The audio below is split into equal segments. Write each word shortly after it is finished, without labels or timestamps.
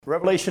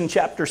Revelation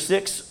chapter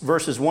 6,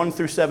 verses 1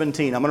 through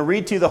 17. I'm going to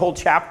read to you the whole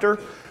chapter.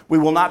 We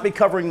will not be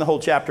covering the whole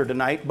chapter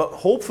tonight, but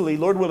hopefully,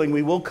 Lord willing,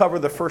 we will cover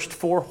the first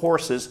four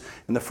horses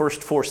and the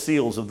first four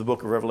seals of the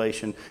book of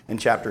Revelation in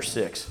chapter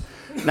 6.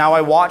 Now I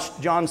watched,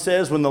 John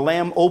says, when the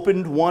Lamb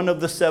opened one of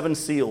the seven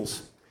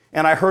seals,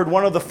 and I heard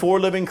one of the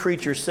four living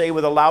creatures say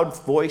with a loud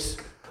voice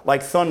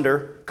like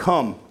thunder,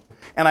 "Come."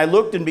 And I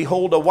looked, and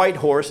behold, a white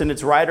horse, and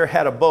its rider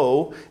had a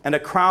bow, and a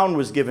crown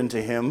was given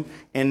to him,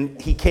 and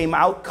he came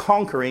out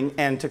conquering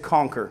and to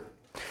conquer.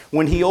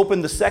 When he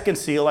opened the second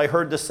seal, I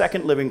heard the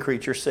second living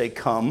creature say,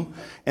 "Come."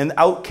 And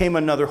out came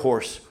another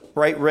horse,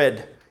 bright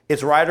red.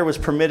 Its rider was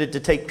permitted to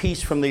take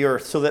peace from the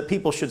earth, so that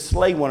people should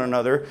slay one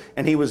another,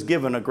 and he was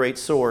given a great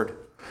sword.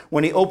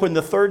 When he opened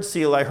the third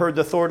seal, I heard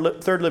the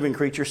third living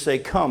creature say,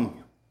 "Come."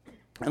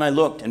 And I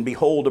looked, and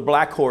behold, a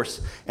black horse,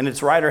 and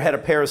its rider had a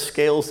pair of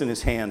scales in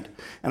his hand.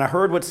 And I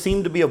heard what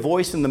seemed to be a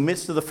voice in the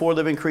midst of the four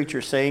living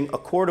creatures saying, "A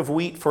quart of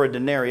wheat for a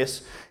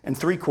denarius, and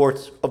 3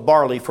 quarts of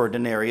barley for a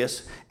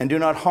denarius, and do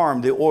not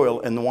harm the oil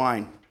and the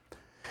wine."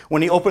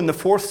 When he opened the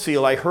fourth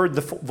seal, I heard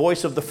the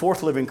voice of the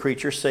fourth living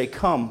creature say,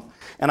 "Come."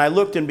 And I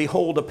looked, and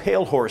behold, a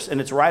pale horse,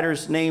 and its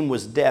rider's name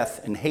was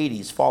Death, and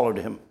Hades followed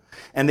him.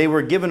 And they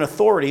were given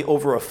authority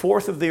over a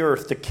fourth of the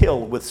earth to kill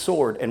with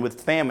sword and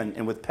with famine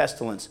and with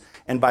pestilence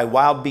and by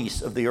wild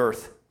beasts of the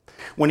earth.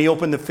 When he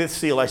opened the fifth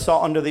seal, I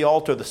saw under the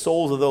altar the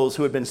souls of those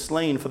who had been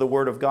slain for the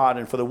word of God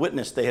and for the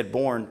witness they had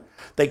borne.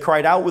 They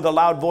cried out with a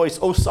loud voice,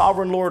 "O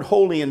sovereign Lord,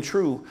 holy and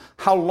true,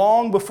 how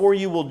long before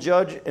you will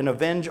judge and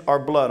avenge our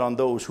blood on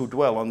those who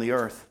dwell on the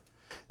earth?"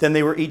 Then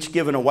they were each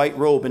given a white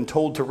robe and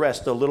told to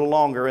rest a little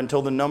longer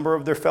until the number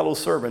of their fellow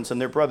servants and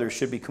their brothers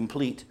should be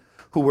complete,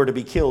 who were to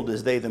be killed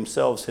as they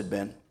themselves had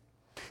been.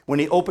 When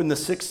he opened the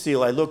sixth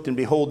seal, I looked, and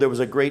behold, there was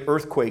a great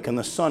earthquake, and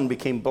the sun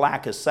became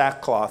black as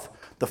sackcloth.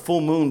 The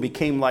full moon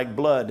became like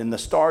blood, and the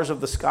stars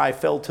of the sky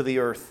fell to the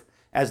earth,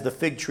 as the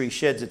fig tree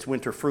sheds its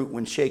winter fruit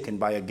when shaken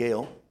by a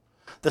gale.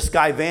 The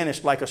sky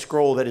vanished like a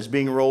scroll that is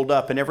being rolled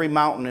up, and every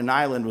mountain and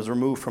island was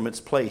removed from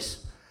its place.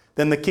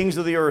 Then the kings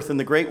of the earth, and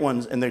the great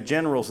ones, and their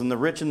generals, and the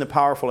rich and the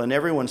powerful, and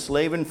everyone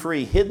slave and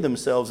free, hid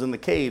themselves in the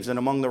caves and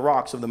among the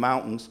rocks of the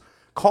mountains,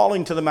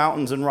 calling to the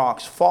mountains and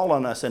rocks, "Fall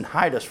on us and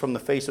hide us from the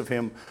face of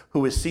him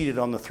who is seated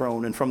on the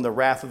throne and from the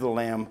wrath of the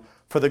Lamb,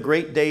 for the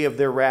great day of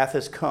their wrath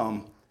has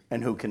come,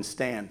 and who can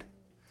stand?"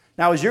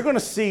 Now, as you're going to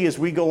see as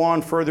we go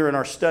on further in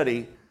our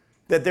study,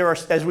 that there are,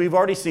 as we've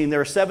already seen, there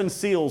are 7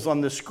 seals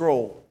on this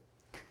scroll.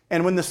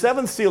 And when the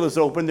 7th seal is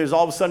opened, there's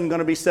all of a sudden going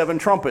to be 7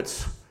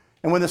 trumpets.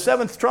 And when the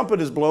 7th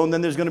trumpet is blown,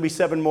 then there's going to be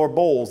 7 more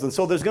bowls. And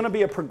so there's going to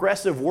be a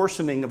progressive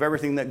worsening of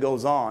everything that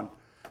goes on.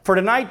 For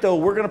tonight, though,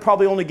 we're going to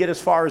probably only get as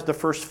far as the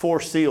first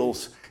 4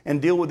 seals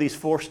and deal with these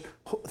 4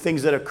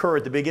 things that occur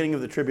at the beginning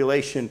of the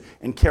tribulation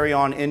and carry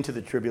on into the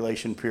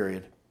tribulation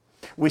period.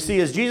 We see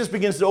as Jesus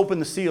begins to open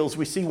the seals,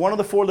 we see one of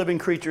the 4 living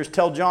creatures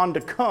tell John to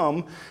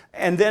come,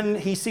 and then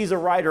he sees a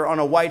rider on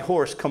a white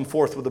horse come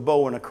forth with a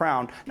bow and a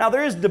crown. Now,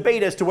 there is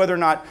debate as to whether or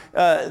not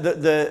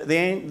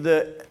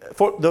the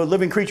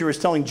living creature is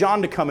telling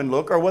John to come and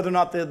look, or whether or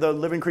not the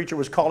living creature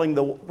was calling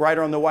the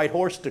rider on the white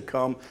horse to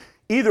come.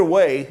 Either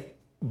way,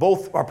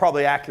 both are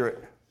probably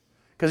accurate.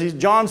 Because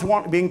John's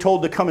being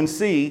told to come and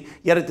see,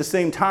 yet at the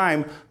same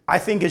time, I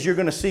think as you're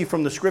going to see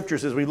from the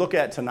scriptures as we look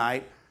at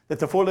tonight, that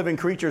the 4 living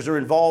creatures are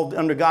involved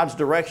under God's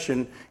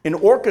direction in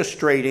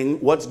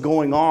orchestrating what's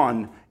going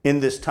on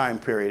in this time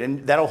period.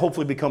 And that'll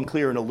hopefully become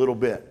clear in a little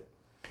bit.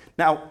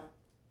 Now,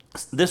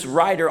 this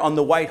rider on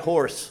the white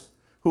horse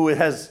who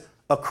has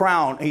a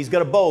crown, he's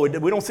got a bow.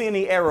 We don't see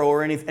any arrow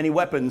or any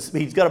weapons.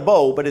 He's got a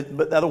bow,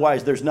 but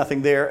otherwise there's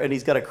nothing there, and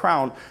he's got a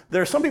crown.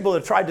 There are some people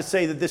that have tried to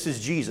say that this is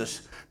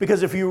Jesus,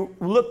 because if you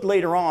look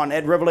later on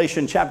at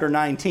Revelation chapter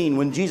 19,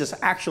 when Jesus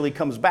actually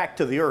comes back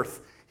to the earth,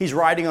 he's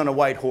riding on a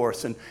white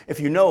horse, and if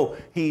you know,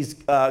 he's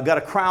got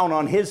a crown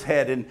on his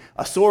head, and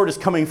a sword is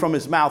coming from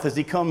his mouth as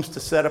he comes to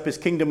set up his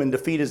kingdom and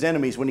defeat his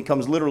enemies when he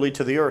comes literally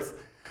to the earth.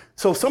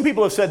 So some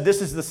people have said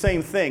this is the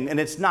same thing, and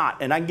it's not,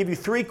 and I can give you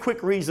 3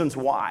 quick reasons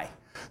why.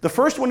 The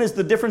first one is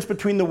the difference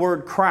between the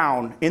word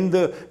crown. In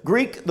the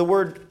Greek, the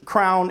word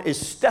crown is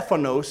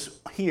Stephanos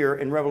here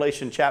in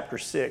Revelation chapter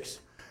 6.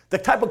 The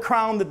type of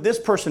crown that this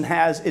person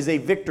has is a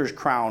victor's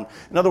crown.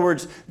 In other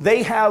words,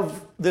 they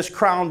have this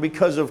crown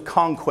because of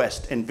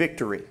conquest and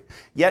victory.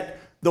 Yet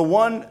the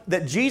one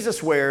that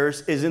Jesus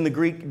wears is in the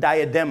Greek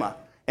diadema,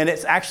 and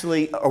it's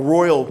actually a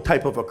royal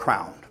type of a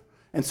crown.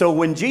 And so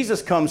when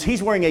Jesus comes,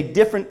 he's wearing a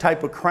different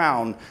type of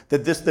crown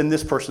than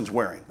this person's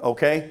wearing,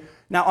 okay?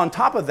 Now, on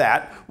top of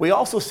that, we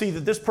also see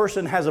that this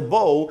person has a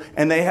bow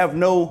and they have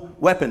no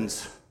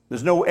weapons.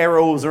 There's no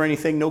arrows or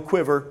anything, no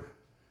quiver.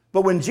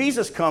 But when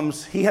Jesus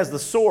comes, he has the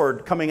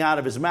sword coming out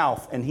of his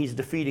mouth and he's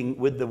defeating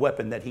with the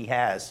weapon that he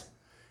has.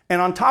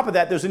 And on top of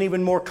that, there's an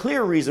even more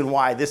clear reason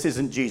why this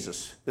isn't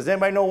Jesus. Does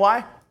anybody know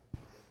why?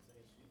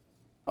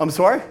 I'm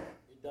sorry?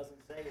 It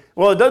doesn't say it.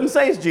 Well, it doesn't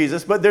say it's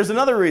Jesus, but there's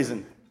another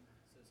reason.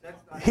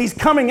 He's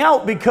coming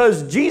out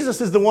because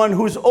Jesus is the one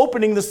who's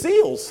opening the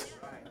seals.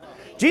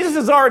 Jesus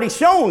is already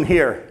shown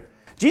here.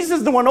 Jesus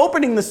is the one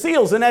opening the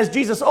seals, and as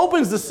Jesus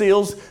opens the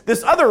seals,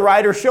 this other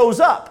rider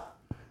shows up.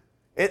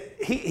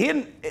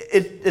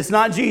 It's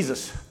not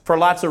Jesus for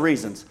lots of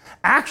reasons.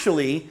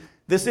 Actually,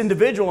 this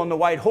individual on the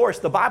white horse,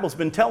 the Bible's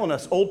been telling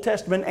us, Old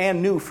Testament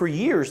and New, for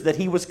years that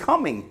he was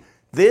coming.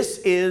 This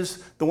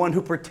is the one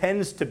who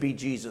pretends to be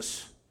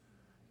Jesus,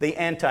 the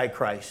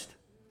Antichrist.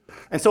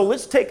 And so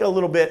let's take a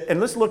little bit and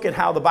let's look at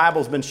how the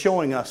Bible's been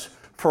showing us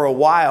for a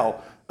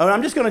while. And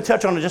I'm just going to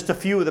touch on just a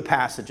few of the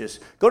passages.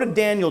 Go to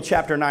Daniel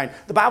chapter 9.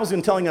 The Bible's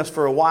been telling us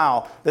for a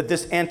while that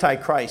this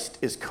Antichrist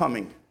is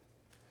coming.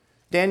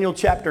 Daniel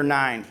chapter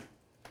 9.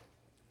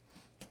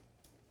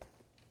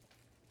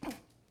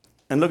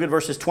 And look at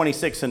verses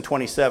 26 and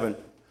 27.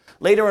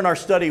 Later in our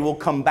study, we'll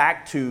come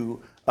back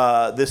to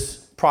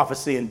this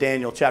prophecy in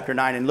Daniel chapter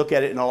 9 and look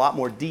at it in a lot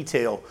more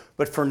detail.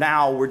 But for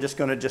now, we're just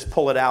going to just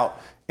pull it out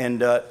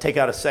and take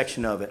out a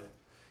section of it.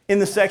 In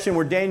the section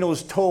where Daniel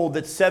is told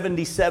that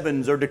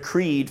 77s are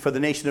decreed for the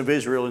nation of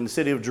Israel in the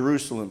city of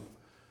Jerusalem.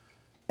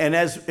 And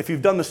if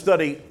you've done the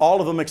study, all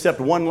of them except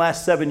one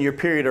last 7-year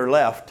period are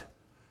left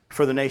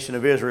for the nation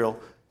of Israel.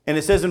 And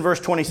it says in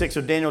verse 26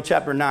 of Daniel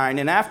chapter 9,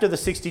 and after the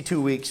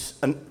 62 weeks,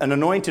 an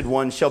anointed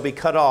one shall be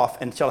cut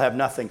off and shall have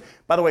nothing.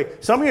 By the way,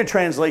 some of your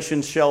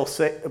translations shall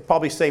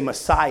probably say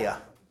Messiah.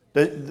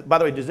 By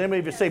the way, does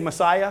anybody say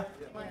Messiah?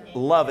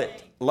 Love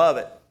it. Love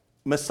it.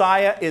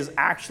 Messiah is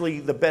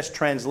actually the best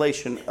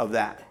translation of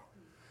that.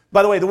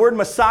 By the way, the word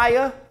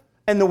Messiah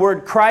and the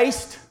word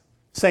Christ,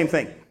 same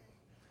thing.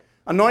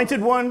 Anointed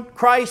one,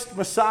 Christ,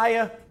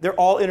 Messiah, they're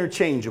all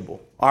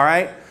interchangeable. All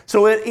right?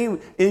 So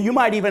you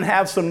might even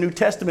have some New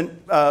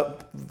Testament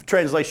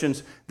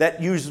translations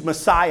that use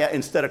Messiah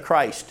instead of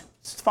Christ.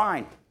 It's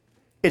fine.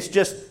 It's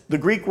just the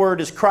Greek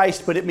word is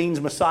Christ, but it means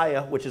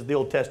Messiah, which is the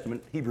Old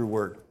Testament Hebrew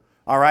word.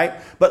 All right?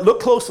 But look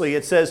closely.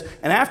 It says,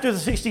 and after the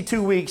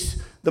 62 weeks,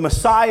 the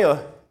Messiah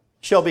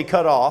shall be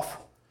cut off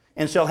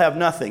and shall have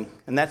nothing.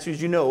 And that's,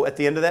 as you know, at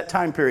the end of that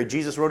time period,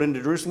 Jesus rode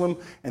into Jerusalem,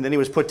 and then he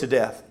was put to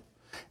death.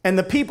 And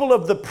the people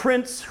of the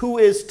prince who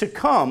is to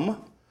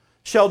come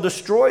shall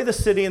destroy the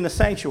city and the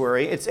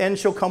sanctuary. Its end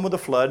shall come with a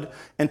flood,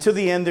 and to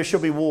the end there shall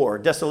be war.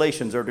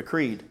 Desolations are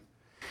decreed.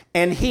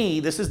 And he,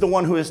 this is the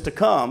one who is to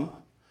come,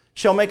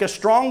 shall make a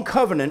strong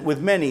covenant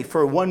with many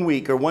for 1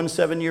 week or 1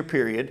 7-year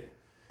period.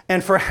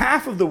 And for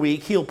half of the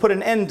week he'll put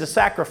an end to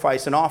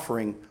sacrifice and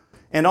offering.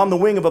 And on the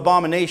wing of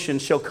abomination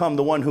shall come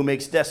the one who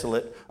makes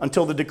desolate,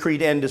 until the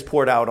decreed end is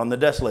poured out on the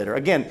desolator.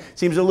 Again,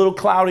 seems a little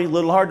cloudy, a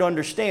little hard to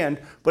understand,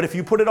 but if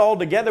you put it all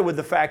together with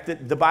the fact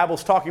that the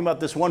Bible's talking about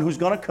this one who's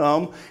going to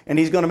come, and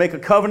he's going to make a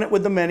covenant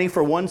with the many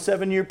for 1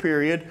 7-year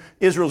period,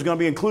 Israel's going to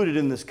be included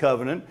in this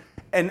covenant.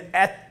 And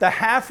at the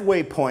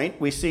halfway point,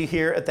 we see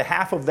here at the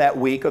half of that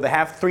week, or the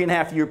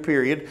 3.5-year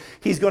period,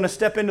 he's going to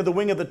step into the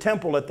wing of the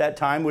temple at that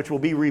time, which will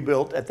be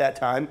rebuilt at that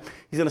time.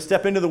 He's going to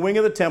step into the wing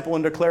of the temple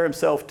and declare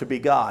himself to be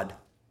God.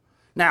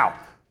 Now,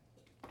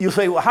 you'll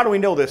say, well, how do we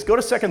know this? Go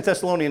to 2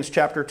 Thessalonians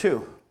chapter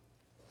 2.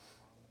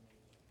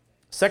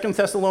 2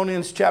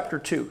 Thessalonians chapter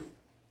 2.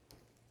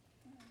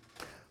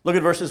 Look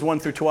at verses 1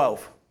 through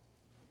 12.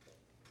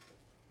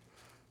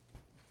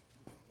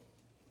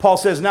 Paul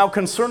says, now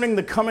concerning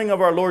the coming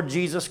of our Lord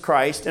Jesus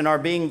Christ and our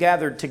being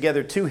gathered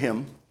together to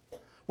him,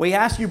 we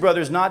ask you,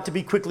 brothers, not to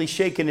be quickly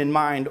shaken in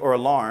mind or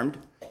alarmed,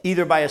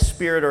 either by a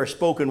spirit or a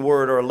spoken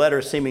word or a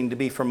letter seeming to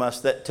be from us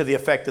that to the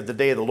effect that the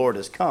day of the Lord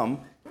has come.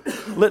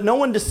 Let no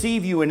one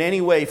deceive you in any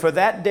way, for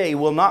that day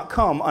will not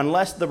come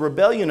unless the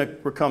rebellion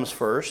comes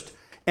first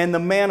and the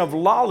man of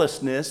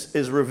lawlessness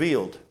is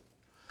revealed,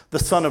 the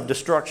son of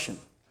destruction,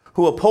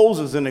 who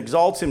opposes and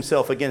exalts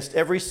himself against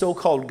every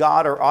so-called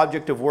God or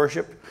object of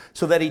worship,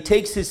 so that he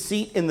takes his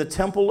seat in the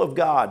temple of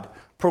God,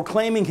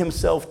 proclaiming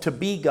himself to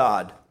be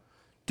God.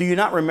 Do you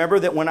not remember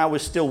that when I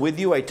was still with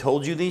you, I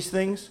told you these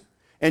things?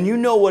 And you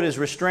know what is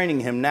restraining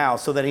him now,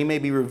 so that he may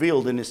be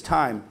revealed in his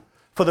time.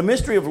 For the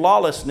mystery of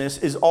lawlessness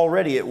is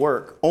already at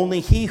work. Only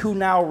he who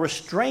now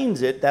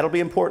restrains it, that'll be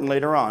important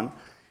later on,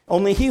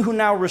 only he who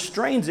now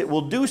restrains it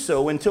will do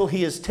so until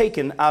he is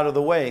taken out of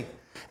the way.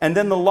 And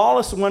then the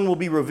lawless one will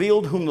be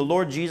revealed, whom the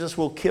Lord Jesus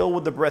will kill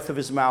with the breath of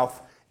his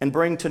mouth and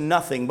bring to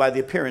nothing by the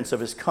appearance of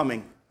his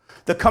coming.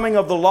 The coming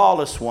of the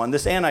lawless one,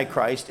 this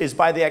Antichrist, is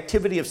by the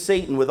activity of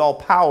Satan with all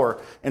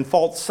power and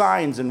false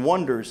signs and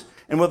wonders,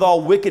 and with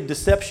all wicked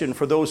deception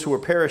for those who are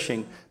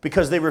perishing,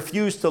 because they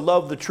refuse to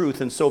love the truth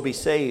and so be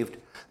saved.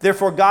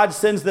 Therefore God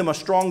sends them a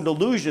strong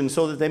delusion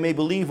so that they may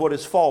believe what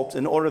is false,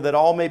 in order that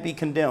all may be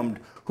condemned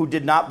who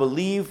did not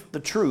believe the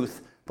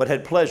truth but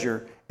had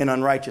pleasure in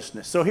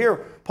unrighteousness. So here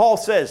Paul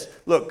says,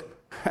 look,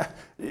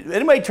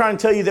 anybody trying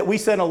to tell you that we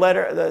sent a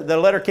letter, the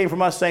letter came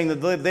from us saying that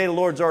the day of the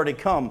Lord's already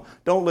come,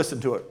 don't listen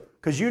to it.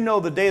 Because you know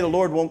the day of the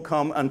Lord won't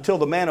come until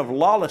the man of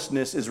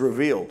lawlessness is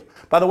revealed.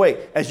 By the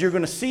way, as you're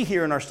going to see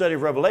here in our study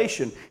of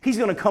Revelation, he's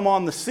going to come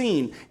on the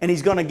scene and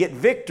he's going to get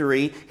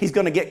victory, he's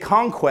going to get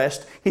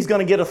conquest, he's going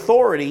to get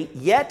authority,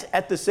 yet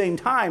at the same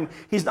time,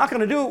 he's not going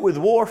to do it with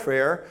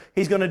warfare,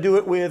 he's going to do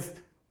it with,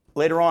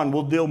 later on,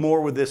 we'll deal more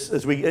with this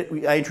as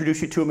I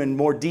introduce you to him in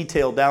more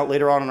detail down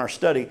later on in our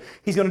study.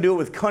 He's going to do it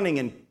with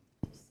cunning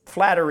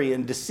flattery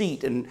and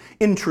deceit and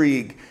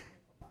intrigue.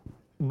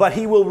 But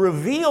he will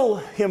reveal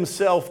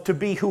himself to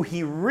be who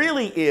he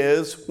really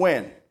is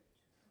when?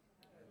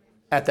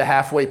 At the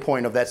halfway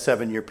point of that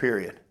 7-year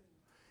period.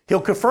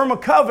 He'll confirm a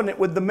covenant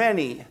with the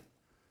many.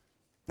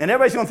 And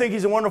everybody's going to think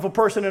he's a wonderful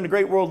person and a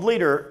great world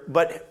leader,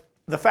 but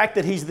the fact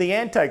that he's the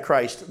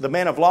Antichrist, the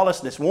man of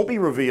lawlessness, won't be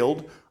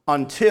revealed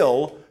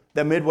until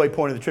the midway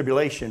point of the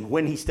tribulation,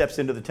 when he steps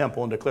into the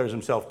temple and declares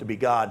himself to be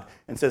God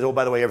and says, oh,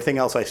 by the way, everything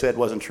else I said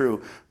wasn't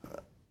true.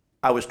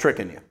 I was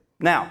tricking you.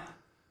 Now,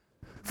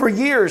 for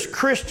years,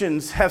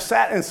 Christians have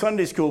sat in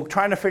Sunday school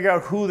trying to figure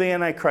out who the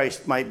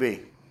Antichrist might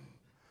be.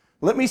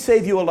 Let me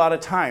save you a lot of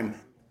time.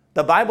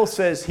 The Bible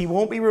says he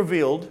won't be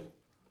revealed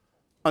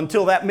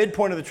until that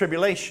midpoint of the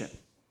tribulation.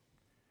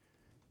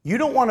 You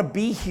don't want to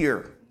be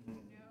here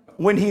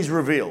when he's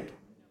revealed.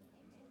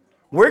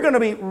 We're going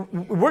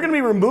to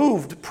be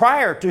removed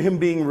prior to him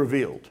being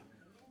revealed.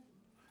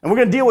 And we're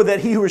going to deal with that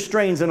he who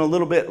restrains in a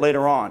little bit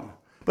later on.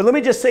 But let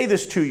me just say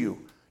this to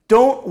you.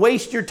 Don't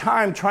waste your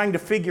time trying to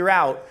figure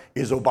out,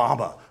 is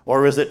Obama,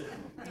 or is it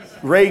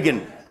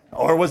Reagan,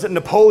 or was it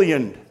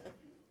Napoleon?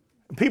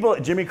 People,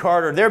 Jimmy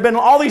Carter. There have been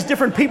all these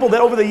different people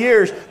that over the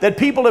years that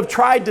people have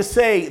tried to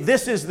say,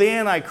 this is the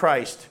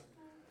Antichrist.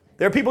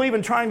 There are people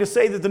even trying to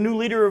say that the new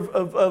leader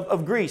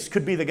of Greece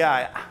could be the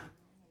guy.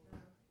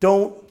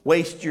 Don't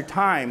waste your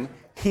time.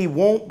 He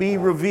won't be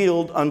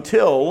revealed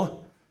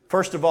until,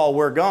 first of all,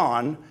 we're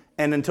gone,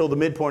 and until the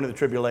midpoint of the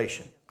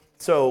tribulation.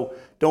 So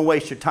don't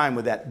waste your time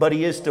with that. But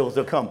he is still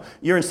to come.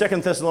 You're in 2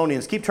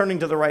 Thessalonians. Keep turning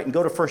to the right and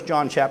go to 1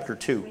 John chapter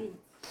 2.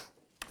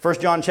 1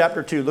 John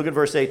chapter 2, look at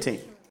verse 18.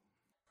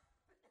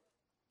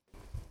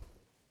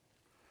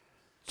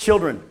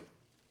 Children,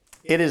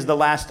 it is the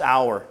last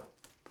hour.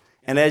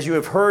 And as you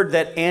have heard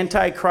that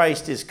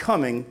Antichrist is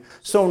coming,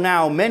 so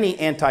now many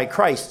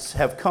Antichrists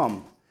have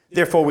come.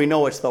 Therefore, we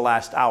know it's the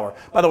last hour.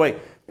 By the way,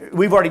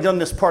 we've already done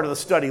this part of the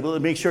study, but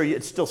let me make sure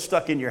it's still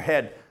stuck in your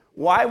head.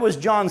 Why was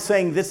John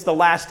saying this is the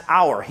last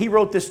hour? He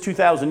wrote this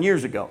 2,000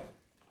 years ago.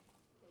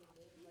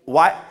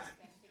 Why?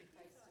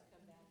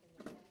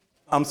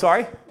 I'm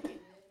sorry?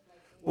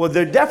 Well,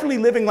 they're definitely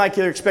living like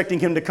they're expecting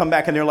him to come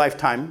back in their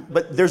lifetime,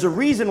 but there's a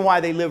reason why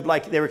they lived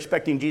like they're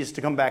expecting Jesus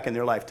to come back in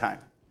their lifetime.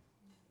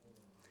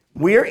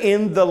 We're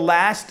in the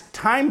last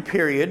time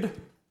period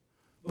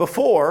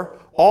before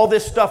all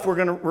this stuff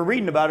we're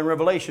reading about in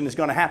Revelation is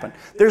going to happen.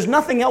 There's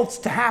nothing else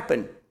to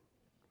happen.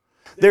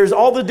 There's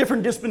all the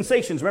different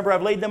dispensations. Remember,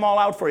 I've laid them all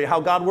out for you, how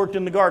God worked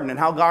in the garden and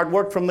how God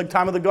worked from the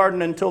time of the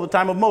garden until the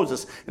time of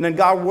Moses. And then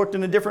God worked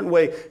in a different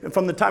way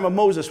from the time of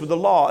Moses with the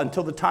law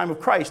until the time of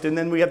Christ. And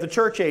then we have the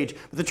church age.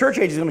 But the church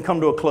age is going to come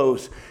to a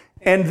close.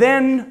 And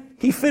then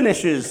he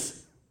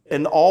finishes.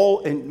 And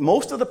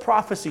most of the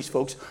prophecies,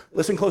 folks,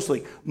 listen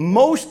closely.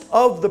 Most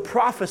of the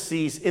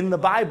prophecies in the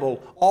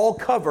Bible all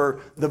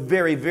cover the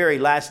very, very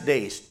last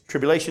days.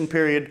 Tribulation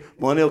period,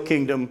 millennial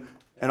kingdom,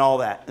 and all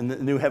that, and the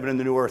new heaven and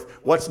the new earth.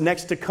 What's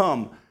next to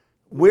come?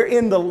 We're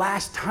in the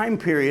last time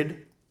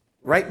period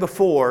right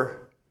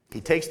before he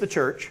takes the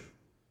church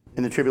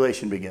and the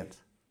tribulation begins.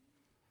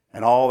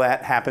 And all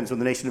that happens with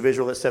the nation of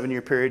Israel, that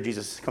 7-year period.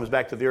 Jesus comes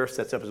back to the earth,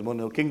 sets up his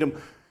millennial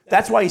kingdom.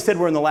 That's why he said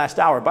we're in the last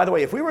hour. By the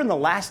way, if we were in the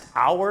last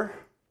hour,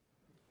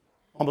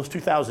 almost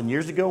 2,000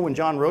 years ago when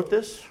John wrote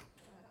this,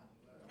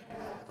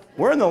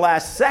 we're in the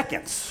last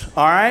seconds,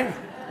 all right?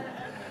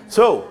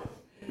 So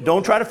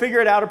don't try to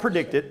figure it out or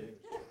predict it.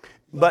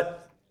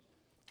 But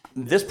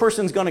this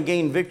person's going to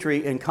gain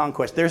victory and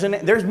conquest.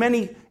 There's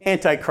many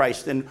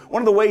antichrists. And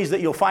one of the ways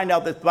that you'll find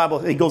out that the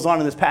Bible, it goes on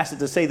in this passage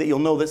to say that you'll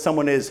know that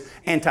someone is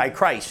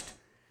antichrist,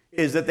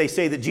 is that they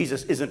say that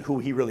Jesus isn't who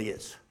he really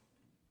is.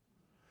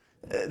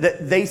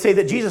 They say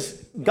that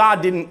Jesus,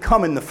 God didn't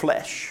come in the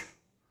flesh.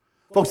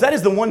 Folks, that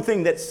is the one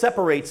thing that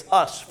separates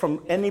us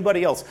from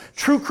anybody else.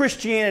 True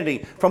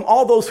Christianity, from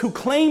all those who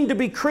claim to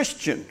be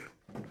Christian,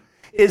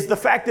 is the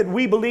fact that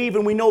we believe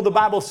and we know the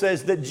Bible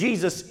says that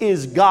Jesus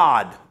is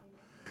God.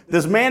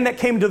 This man that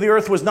came to the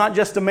earth was not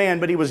just a man,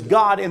 but he was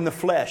God in the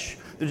flesh.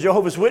 The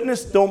Jehovah's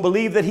Witnesses don't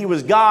believe that he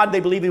was God. They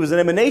believe he was an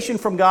emanation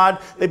from God.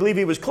 They believe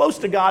he was close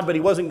to God, but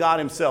he wasn't God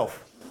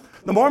himself.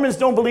 The Mormons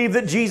don't believe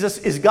that Jesus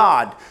is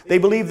God. They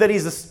believe that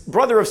he's a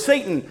brother of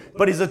Satan,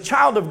 but he's a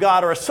child of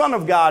God or a son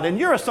of God, and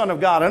you're a son of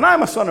God, and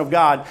I'm a son of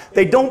God.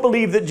 They don't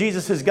believe that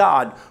Jesus is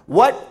God.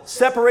 What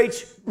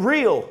separates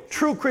real,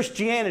 true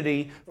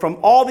Christianity from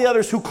all the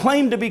others who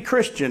claim to be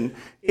Christian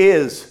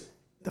is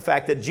the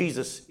fact that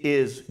Jesus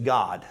is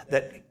God,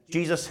 that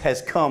Jesus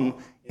has come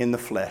in the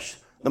flesh.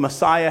 The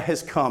Messiah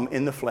has come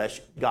in the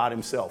flesh, God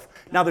himself.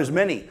 Now, there's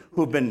many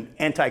who have been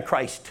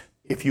antichrist,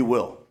 if you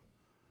will.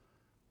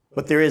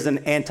 But there is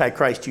an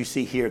antichrist you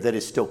see here that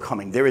is still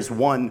coming. There is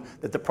one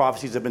that the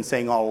prophecies have been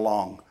saying all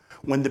along.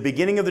 When the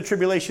beginning of the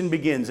tribulation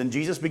begins and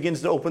Jesus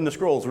begins to open the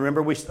scrolls,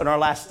 remember in our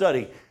last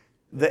study,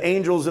 the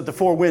angels at the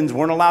four winds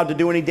weren't allowed to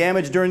do any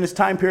damage during this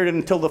time period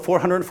until the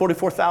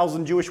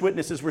 444,000 Jewish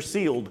witnesses were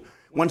sealed.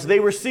 Once they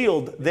were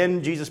sealed,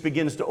 then Jesus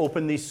begins to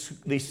open these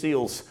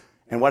seals.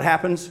 And what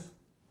happens?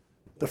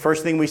 The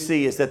first thing we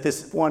see is that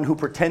this one who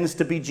pretends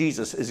to be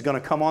Jesus is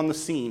going to come on the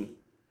scene.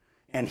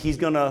 and he's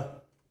going to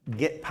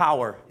get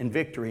power and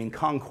victory and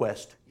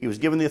conquest. He was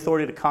given the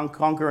authority to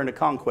conquer and to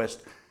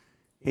conquest.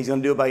 He's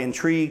going to do it by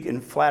intrigue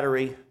and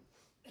flattery.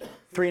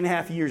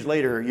 3.5 years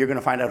later, you're going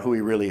to find out who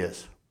he really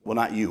is. Well,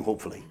 not you,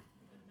 hopefully,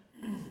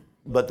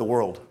 but the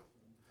world.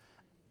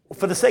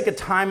 For the sake of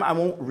time, I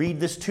won't read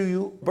this to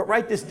you, but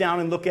write this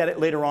down and look at it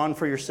later on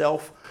for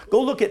yourself.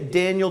 Go look at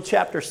Daniel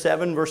chapter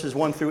 7, verses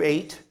 1 through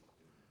 8,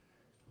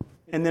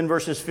 and then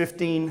verses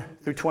 15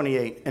 through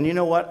 28. And you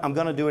know what? I'm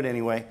going to do it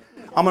anyway.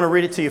 I'm going to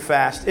read it to you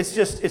fast.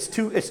 It's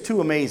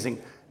too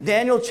amazing.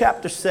 Daniel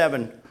chapter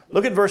 7,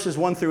 look at verses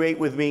 1 through 8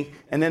 with me,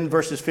 and then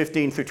verses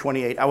 15 through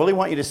 28. I really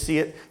want you to see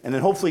it, and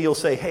then hopefully you'll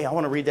say, hey, I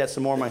want to read that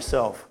some more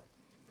myself.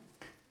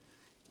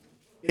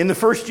 In the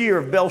first year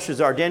of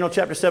Belshazzar, Daniel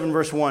chapter 7,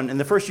 verse 1, in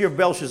the first year of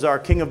Belshazzar,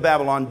 king of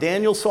Babylon,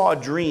 Daniel saw a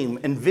dream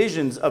and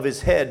visions of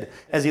his head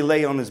as he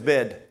lay on his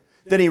bed.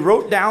 Then he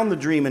wrote down the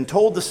dream and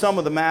told the sum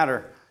of the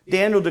matter.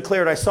 Daniel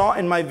declared, I saw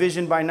in my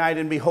vision by night,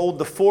 and behold,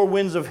 the four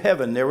winds of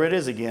heaven, there it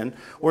is again,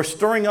 were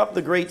stirring up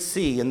the great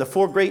sea, and the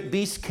four great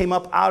beasts came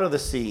up out of the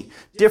sea,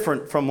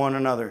 different from one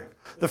another.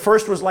 The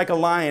first was like a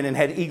lion and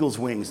had eagle's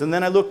wings. And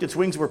then I looked, its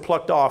wings were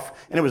plucked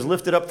off, and it was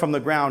lifted up from the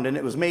ground, and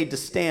it was made to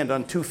stand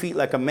on 2 feet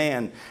like a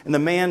man. And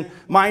the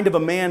mind of a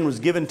man was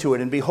given to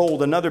it. And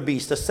behold, another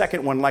beast, a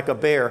second one like a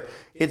bear.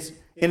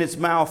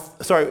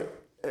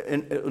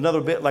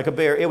 Another bit like a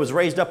bear. It was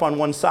raised up on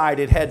one side.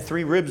 It had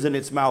 3 ribs in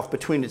its mouth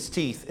between its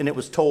teeth. And it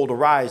was told,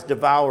 arise,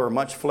 devour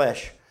much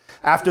flesh.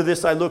 After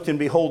this I looked, and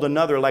behold,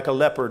 another like a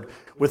leopard,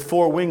 with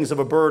 4 wings of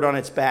a bird on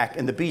its back.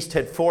 And the beast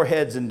had 4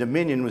 heads, and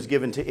dominion was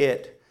given to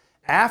it.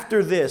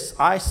 After this,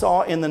 I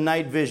saw in the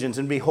night visions,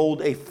 and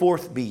behold, a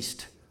 4th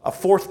beast, a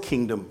 4th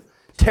kingdom,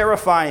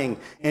 terrifying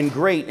and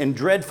great and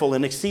dreadful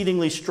and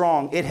exceedingly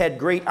strong. It had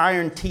great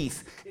iron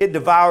teeth. It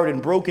devoured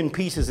and broke in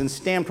pieces and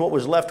stamped what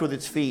was left with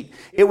its feet.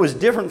 It was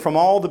different from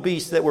all the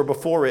beasts that were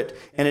before it,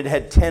 and it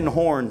had 10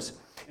 horns.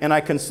 And I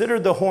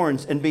considered the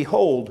horns, and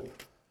behold,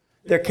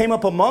 there came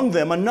up among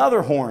them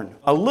another horn,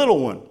 a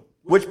little one,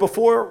 which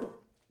before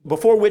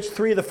which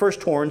 3 of the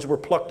first horns were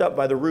plucked up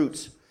by the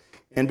roots.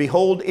 And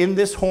behold, in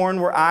this horn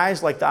were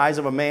eyes like the eyes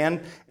of a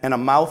man, and a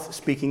mouth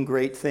speaking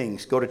great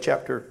things. Go to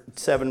chapter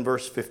 7,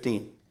 verse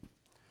 15.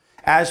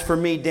 As for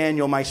me,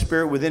 Daniel, my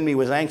spirit within me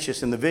was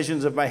anxious, and the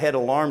visions of my head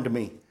alarmed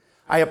me.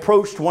 I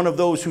approached one of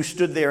those who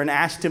stood there and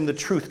asked him the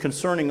truth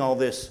concerning all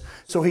this.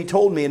 So he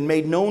told me and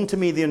made known to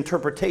me the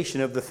interpretation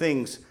of the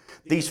things.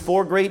 These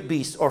 4 great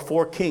beasts are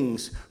 4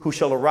 kings who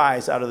shall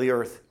arise out of the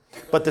earth.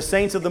 But the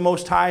saints of the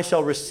Most High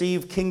shall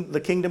receive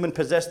the kingdom and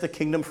possess the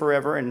kingdom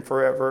forever and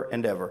forever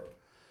and ever.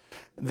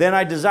 Then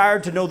I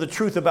desired to know the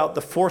truth about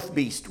the 4th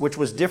beast, which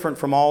was different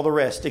from all the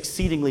rest,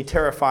 exceedingly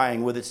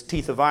terrifying, with its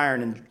teeth of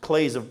iron and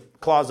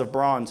claws of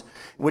bronze,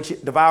 which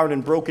it devoured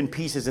and broke in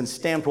pieces and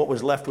stamped what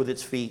was left with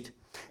its feet.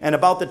 And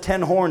about the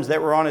 10 horns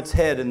that were on its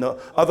head, and the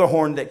other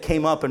horn that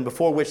came up, and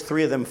before which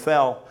 3 of them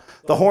fell.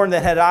 The horn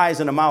that had eyes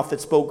and a mouth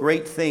that spoke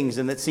great things,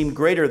 and that seemed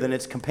greater than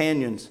its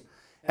companions.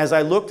 As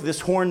I looked,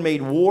 this horn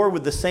made war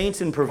with the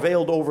saints and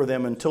prevailed over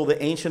them until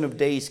the Ancient of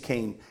Days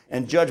came,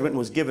 and judgment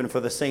was given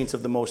for the saints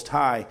of the Most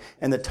High.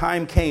 And the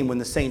time came when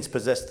the saints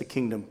possessed the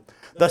kingdom.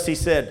 Thus he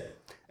said,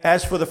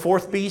 as for the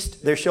 4th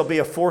beast, there shall be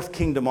a 4th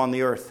kingdom on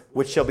the earth,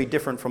 which shall be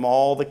different from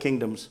all the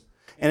kingdoms.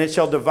 And it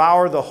shall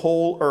devour the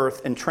whole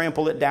earth and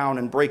trample it down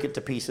and break it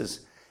to pieces.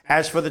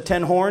 As for the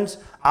 10 horns,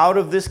 out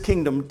of this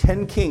kingdom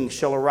 10 kings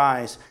shall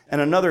arise, and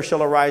another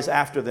shall arise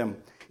after them.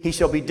 He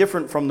shall be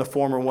different from the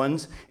former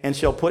ones, and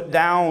shall put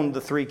down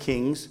the 3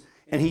 kings,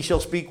 and he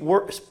shall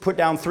put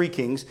down 3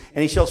 kings,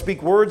 and he shall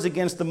speak words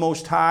against the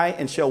Most High,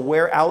 and shall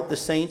wear out the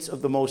saints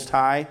of the Most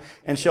High,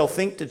 and shall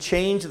think to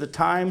change the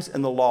times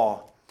and the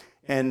law.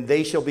 And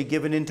they shall be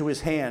given into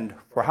his hand.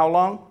 For how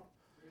long?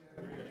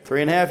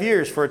 3.5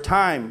 years, for a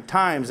time,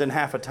 times, and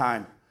half a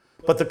time.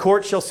 But the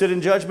court shall sit in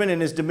judgment,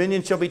 and his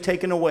dominion shall be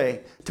taken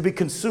away, to be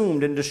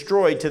consumed and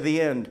destroyed to the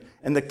end.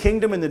 And the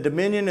kingdom and the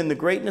dominion and the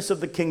greatness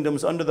of the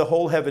kingdoms under the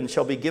whole heaven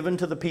shall be given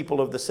to the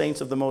people of the saints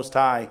of the Most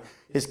High.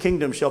 His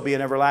kingdom shall be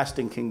an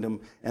everlasting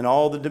kingdom, and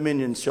all the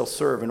dominions shall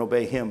serve and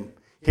obey him.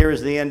 Here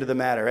is the end of the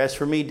matter. As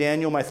for me,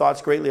 Daniel, my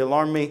thoughts greatly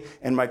alarmed me,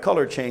 and my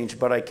color changed,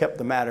 but I kept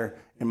the matter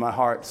in my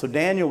heart. So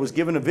Daniel was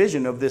given a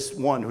vision of this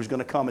one who's going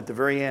to come at the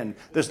very end,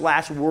 this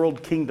last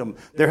world kingdom.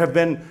 There have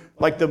been,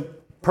 like the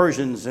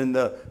Persians and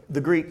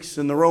the Greeks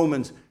and the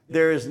Romans,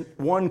 there is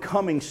one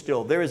coming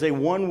still. There is a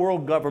one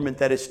world government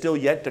that is still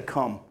yet to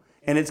come,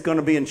 and it's going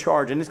to be in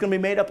charge, and it's going to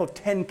be made up of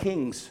 10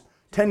 kings.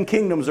 10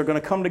 kingdoms are going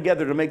to come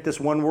together to make this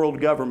one world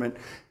government.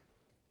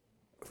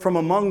 From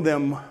among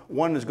them,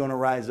 one is going to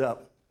rise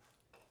up.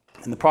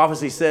 And the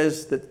prophecy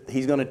says that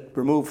he's going to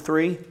remove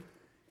 3,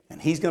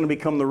 and he's going to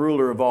become the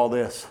ruler of all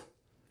this.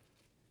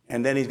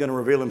 And then he's going to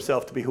reveal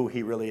himself to be who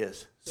he really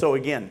is. So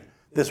again,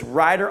 this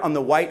rider on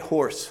the white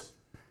horse,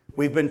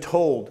 we've been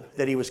told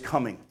that he was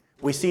coming.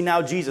 We see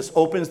now Jesus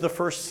opens the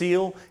first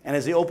seal, and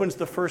as he opens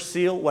the first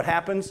seal, what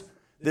happens?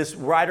 This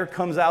rider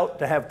comes out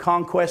to have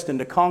conquest and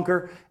to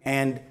conquer,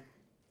 and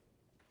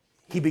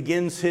he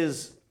begins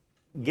his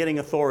getting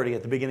authority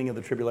at the beginning of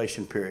the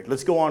tribulation period.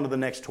 Let's go on to the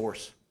next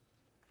horse.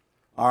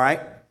 All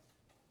right?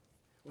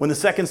 When the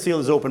second seal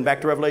is opened,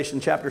 back to Revelation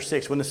chapter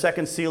 6, when the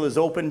second seal is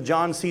opened,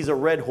 John sees a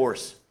red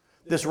horse.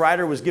 This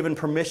rider was given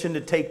permission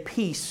to take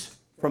peace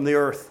from the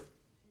earth.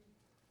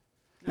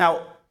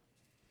 Now,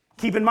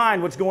 keep in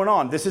mind what's going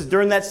on. This is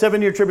during that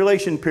 7-year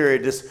tribulation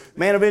period, this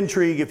man of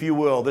intrigue, if you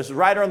will, this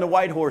rider on the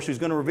white horse who's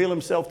going to reveal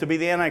himself to be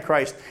the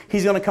Antichrist.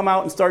 He's going to come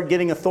out and start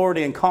getting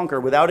authority and conquer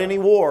without any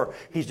war.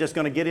 He's just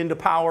going to get into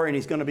power, and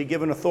he's going to be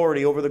given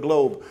authority over the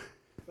globe.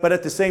 But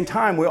at the same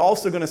time, we're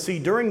also going to see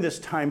during this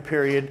time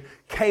period,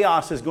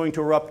 chaos is going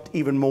to erupt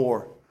even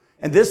more.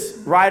 And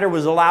this rider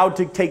was allowed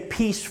to take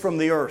peace from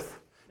the earth.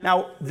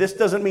 Now, this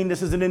doesn't mean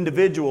this is an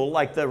individual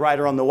like the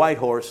rider on the white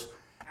horse.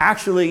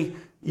 Actually,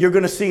 you're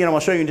going to see, and I'll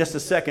show you in just a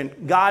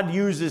second, God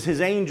uses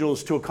his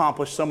angels to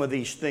accomplish some of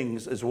these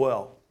things as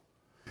well.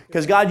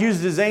 Because God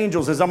uses his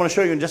angels, as I'm going to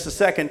show you in just a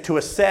second, to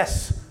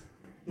assess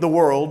the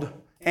world,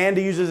 and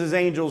he uses his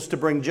angels to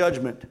bring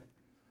judgment.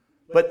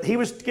 But he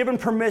was given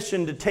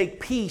permission to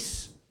take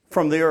peace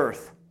from the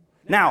earth.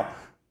 Now,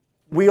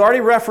 we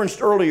already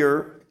referenced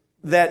earlier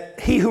that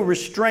he who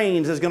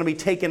restrains is going to be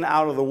taken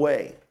out of the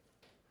way.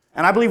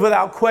 And I believe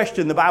without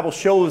question, the Bible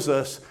shows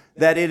us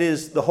that it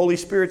is the Holy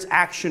Spirit's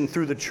action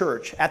through the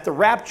church. At the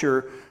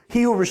rapture,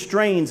 he who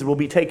restrains will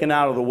be taken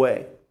out of the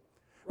way.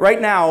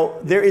 Right now,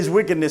 there is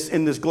wickedness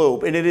in this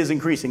globe, and it is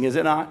increasing, is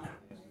it not?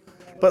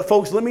 But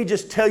folks, let me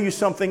just tell you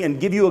something and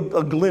give you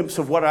a glimpse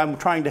of what I'm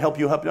trying to help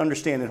you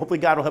understand, and hopefully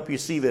God will help you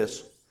see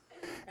this.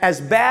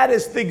 As bad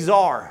as things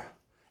are,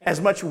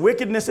 as much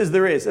wickedness as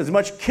there is, as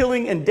much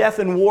killing and death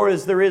and war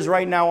as there is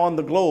right now on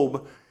the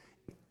globe,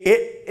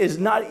 it is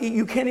not,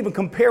 you can't even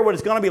compare what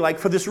it's going to be like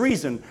for this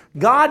reason.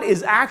 God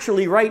is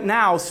actually right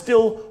now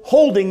still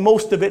holding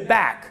most of it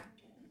back.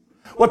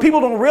 What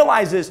people don't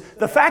realize is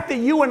the fact that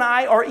you and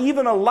I are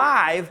even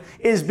alive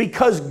is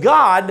because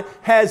God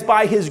has,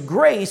 by his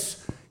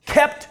grace,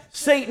 kept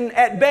Satan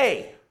at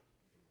bay.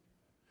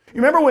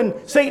 You remember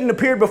when Satan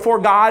appeared before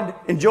God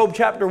in Job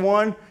chapter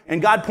 1,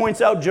 and God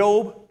points out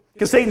Job?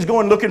 Because Satan's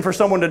going looking for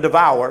someone to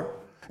devour.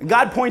 And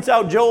God points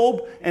out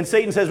Job, and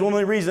Satan says, well, the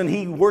only reason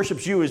he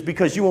worships you is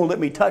because you won't let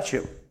me touch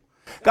him.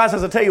 God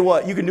says, I'll tell you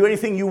what, you can do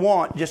anything you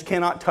want, just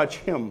cannot touch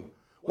him.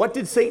 What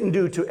did Satan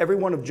do to every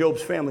one of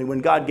Job's family when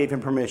God gave him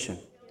permission?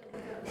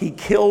 He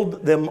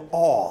killed them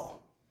all.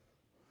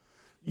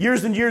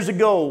 Years and years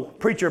ago, a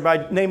preacher by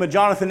the name of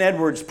Jonathan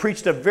Edwards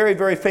preached a very,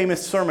 very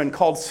famous sermon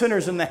called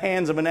Sinners in the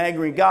Hands of an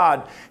Angry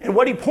God. And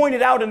what he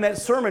pointed out in that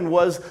sermon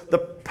was the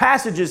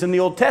passages in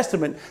the Old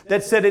Testament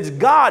that said it's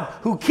God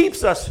who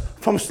keeps us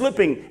from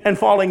slipping and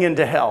falling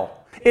into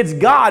hell. It's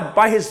God,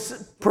 by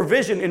his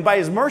provision and by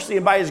his mercy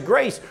and by his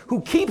grace, who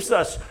keeps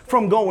us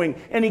from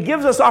going. And he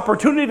gives us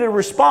opportunity to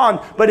respond.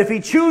 But if he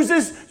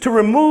chooses to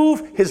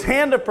remove his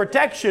hand of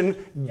protection,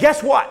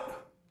 guess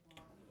what?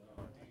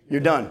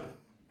 You're done.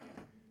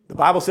 The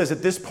Bible says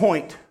at this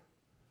point,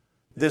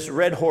 this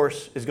red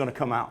horse is going to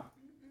come out.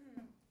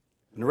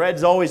 And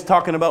red's always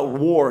talking about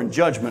war and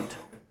judgment.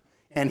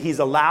 And he's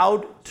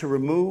allowed to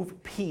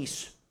remove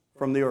peace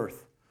from the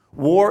earth.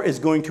 War is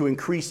going to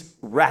increase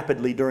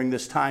rapidly during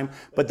this time.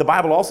 But the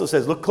Bible also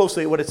says, look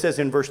closely at what it says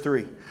in verse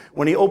 3.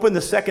 When he opened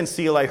the second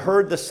seal, I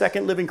heard the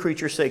second living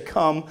creature say,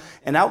 come.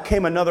 And out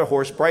came another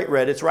horse, bright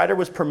red. Its rider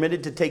was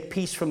permitted to take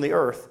peace from the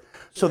earth,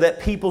 so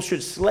that people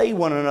should slay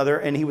one another,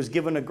 and he was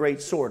given a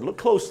great sword. Look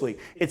closely.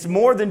 It's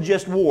more than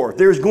just war.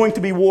 There's going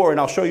to be war, and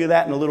I'll show you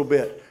that in a little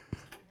bit.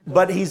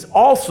 But he's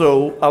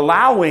also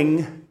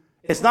allowing,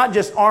 it's not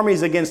just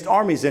armies against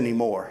armies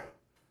anymore.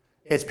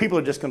 It's people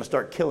are just going to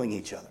start killing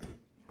each other.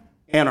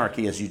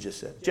 Anarchy, as you just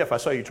said. Jeff, I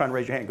saw you trying to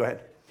raise your hand. Go ahead.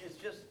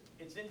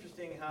 It's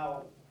interesting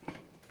how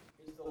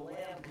it's the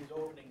Lamb who's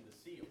opening the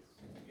seals.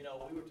 You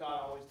know, we were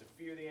taught always to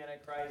fear the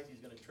Antichrist. He's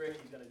going to trick.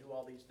 He's going to do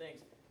all these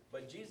things.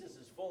 But Jesus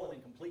is full and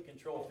in complete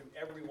control through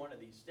every one of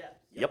these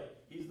steps. Yep.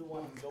 He's the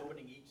one who's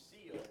opening each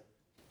seal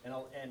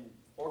and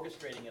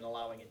orchestrating and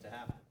allowing it to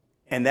happen.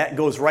 And that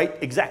goes right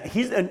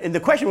exactly. And the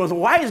question was,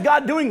 why is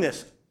God doing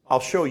this? I'll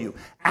show you.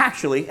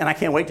 Actually, and I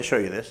can't wait to show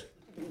you this.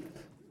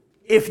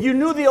 If you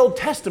knew the Old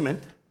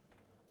Testament,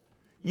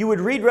 you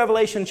would read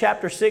Revelation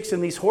chapter 6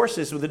 and these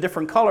horses with a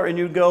different color, and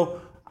you'd go,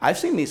 I've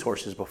seen these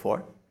horses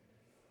before.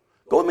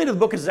 Go with me to the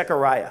book of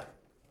Zechariah.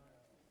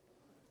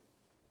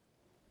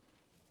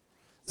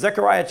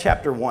 Zechariah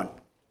chapter 1.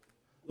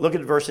 Look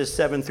at verses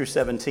 7 through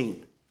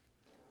 17.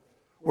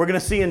 We're going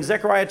to see in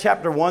Zechariah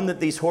chapter 1 that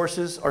these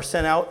horses are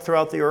sent out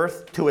throughout the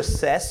earth to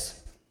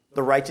assess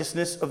the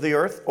righteousness of the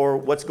earth, or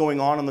what's going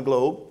on in the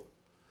globe.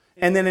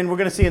 And then we're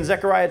going to see in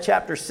Zechariah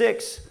chapter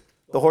 6,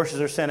 the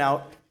horses are sent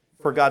out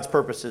for God's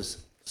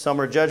purposes.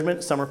 Some are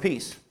judgment, some are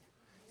peace.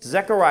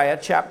 Zechariah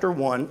chapter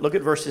 1, look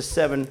at verses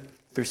 7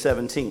 through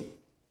 17.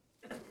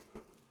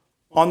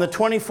 On the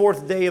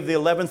 24th day of the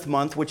 11th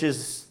month, which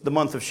is the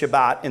month of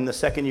Shebat in the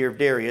second year of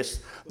Darius,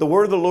 the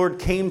word of the Lord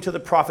came to the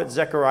prophet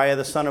Zechariah,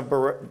 the son of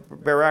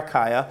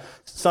Berechiah,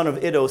 son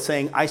of Iddo,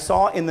 saying, I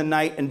saw in the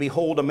night, and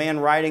behold, a man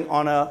riding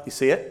on a, you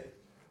see it?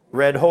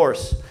 Red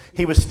horse.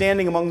 He was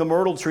standing among the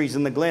myrtle trees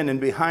in the glen, and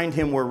behind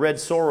him were red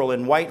sorrel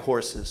and white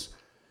horses.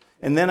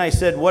 And then I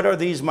said, what are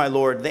these, my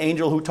Lord? The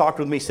angel who talked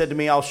with me said to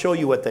me, I'll show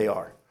you what they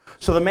are.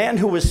 So the man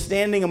who was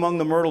standing among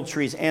the myrtle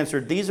trees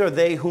answered, these are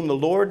they whom the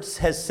Lord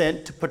has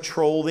sent to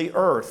patrol the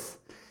earth.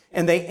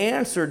 And they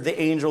answered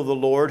the angel of the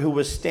Lord who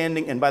was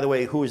standing, and by the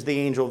way, who is the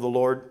angel of the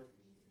Lord?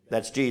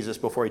 That's Jesus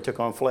before he took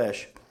on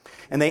flesh.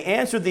 And they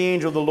answered the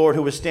angel of the Lord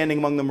who was standing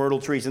among the myrtle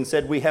trees and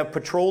said, we have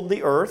patrolled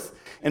the earth,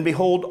 and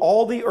behold,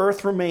 all the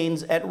earth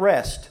remains at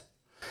rest.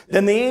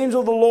 Then the angel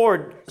of the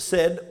Lord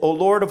said, O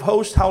Lord of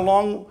hosts, how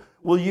long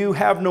will you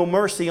have no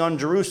mercy on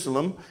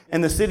Jerusalem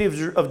and the city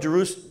of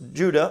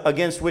Judah,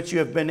 against which you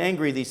have been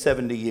angry these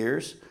 70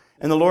 years?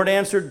 And the Lord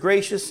answered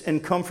gracious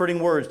and comforting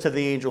words to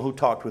the angel who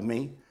talked with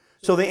me.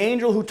 So the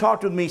angel who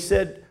talked with me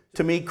said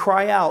to me,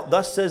 cry out,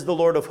 thus says the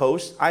Lord of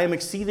hosts, I am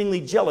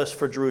exceedingly jealous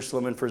for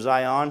Jerusalem and for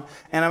Zion,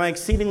 and I am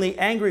exceedingly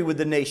angry with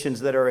the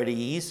nations that are at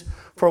ease.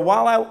 For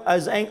while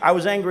I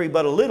was angry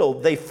but a little,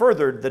 they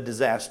furthered the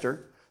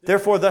disaster.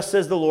 Therefore, thus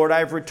says the Lord, I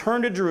have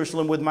returned to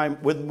Jerusalem with my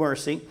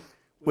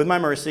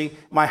mercy.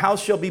 My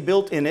house shall be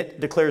built in it,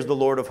 declares the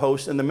Lord of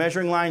hosts, and the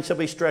measuring line shall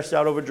be stretched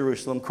out over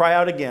Jerusalem. Cry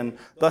out again,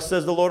 thus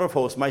says the Lord of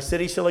hosts, my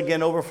city shall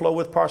again overflow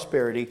with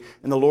prosperity,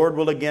 and the Lord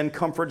will again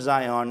comfort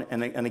Zion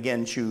and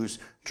again choose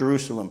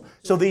Jerusalem.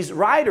 So these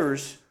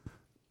riders,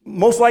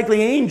 most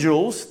likely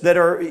angels that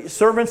are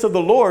servants of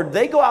the Lord,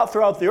 they go out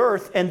throughout the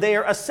earth and they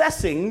are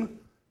assessing.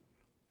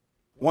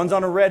 One's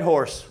on a red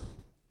horse,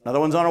 another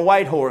one's on a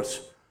white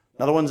horse,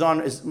 another one's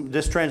on,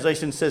 this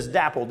translation says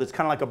dappled, it's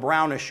kind of like a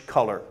brownish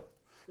color.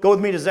 Go with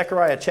me to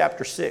Zechariah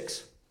chapter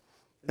 6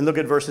 and look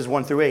at verses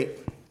 1 through 8.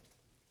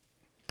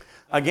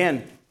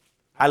 Again,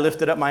 I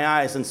lifted up my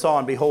eyes and saw,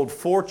 and behold,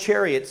 4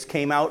 chariots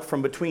came out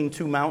from between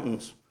 2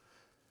 mountains.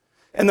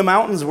 And the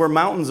mountains were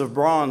mountains of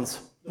bronze.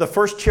 The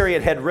first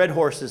chariot had red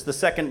horses, the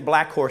second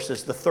black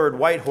horses, the third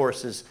white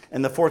horses,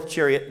 and the fourth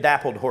chariot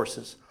dappled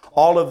horses,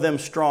 all of them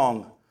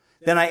strong.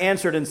 Then I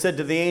answered and said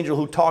to the angel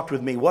who talked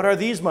with me, what are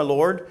these, my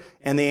Lord?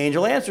 And the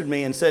angel answered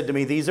me and said to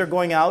me, these are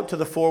going out to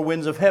the 4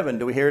 winds of heaven.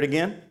 Do we hear it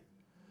again?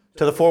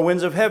 To the 4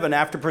 winds of heaven,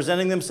 after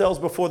presenting themselves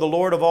before the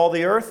Lord of all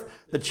the earth.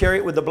 The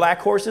chariot with the black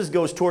horses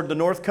goes toward the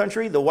north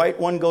country. The white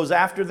one goes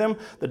after them.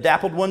 The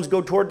dappled ones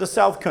go toward the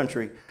south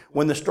country.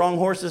 When the strong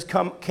horses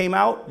came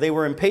out, they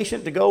were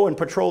impatient to go and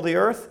patrol the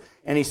earth.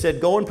 And he said,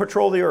 go and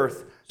patrol the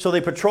earth. So they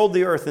patrolled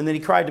the earth. And then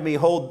he cried to me,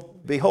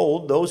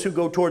 behold, those who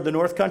go toward the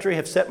north country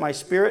have set my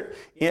spirit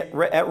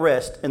at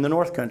rest in the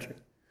north country.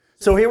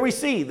 So here we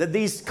see that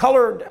these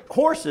colored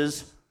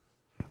horses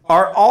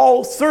are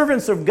all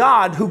servants of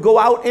God who go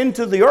out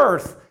into the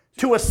earth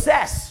to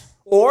assess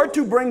or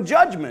to bring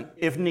judgment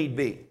if need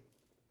be.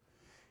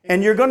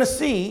 And you're going to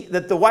see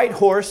that the white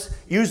horse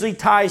usually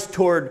ties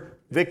toward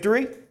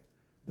victory.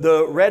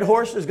 The red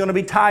horse is going to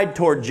be tied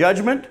toward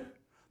judgment.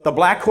 The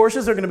black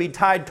horses are going to be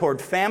tied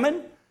toward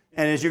famine.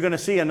 And as you're going to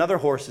see, another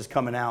horse is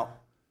coming out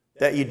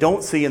that you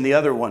don't see in the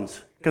other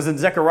ones. Because in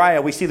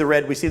Zechariah, we see the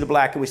red, we see the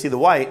black, and we see the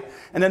white.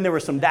 And then there were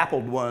some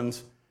dappled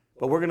ones.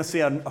 But we're going to see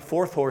a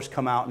 4th horse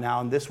come out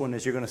now, and this one,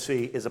 as you're going to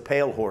see, is a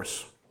pale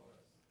horse.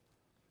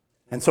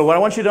 And so what I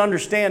want you to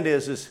understand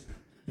is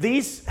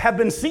these have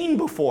been seen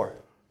before.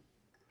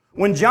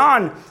 When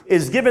John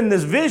is given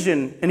this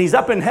vision, and he's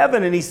up in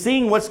heaven, and he's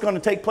seeing what's going to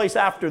take place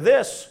after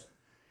this,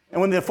 and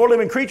when the 4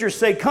 living creatures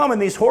say, come,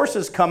 and these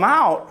horses come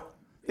out,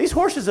 these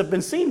horses have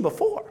been seen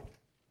before.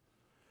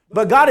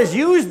 But God has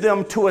used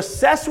them to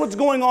assess what's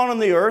going on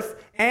the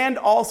earth, and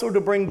also to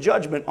bring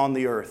judgment on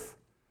the earth.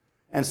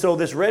 And so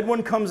this red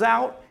one comes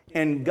out,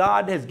 and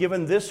God has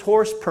given this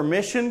horse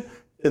permission,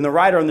 and the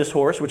rider on this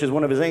horse, which is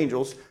one of his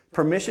angels,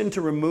 permission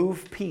to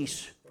remove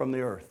peace from the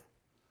earth.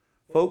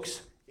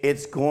 Folks,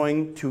 it's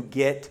going to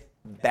get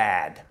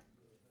bad.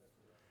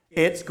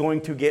 It's going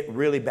to get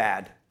really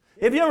bad.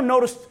 Have you ever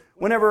noticed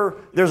whenever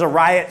there's a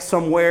riot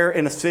somewhere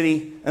in a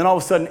city, and all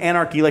of a sudden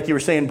anarchy, like you were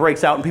saying,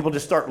 breaks out, and people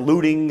just start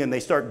looting, and they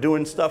start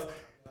doing stuff?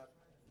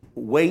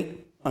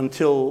 Wait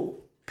until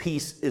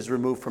peace is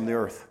removed from the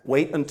earth.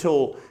 Wait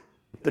until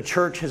the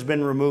church has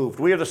been removed.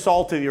 We are the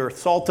salt of the earth.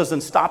 Salt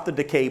doesn't stop the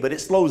decay, but it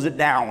slows it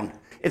down.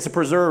 It's a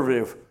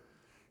preservative.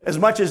 As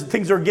much as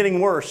things are getting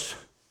worse,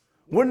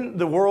 wouldn't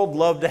the world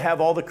love to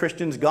have all the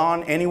Christians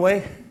gone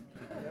anyway?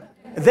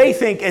 They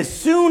think as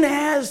soon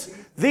as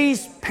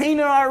these pain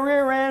in our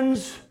rear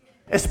ends,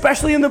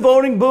 especially in the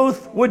voting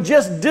booth, would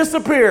just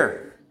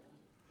disappear.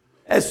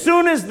 As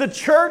soon as the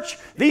church,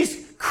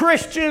 these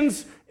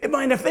Christians,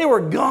 if they were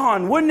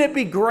gone, wouldn't it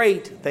be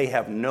great? They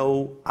have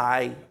no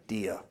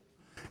idea.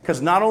 Because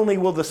not only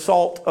will the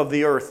salt of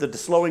the earth, the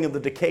slowing of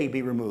the decay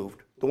be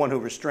removed, the one who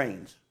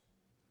restrains,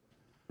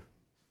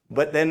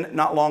 but then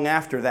not long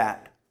after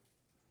that,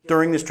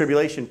 during this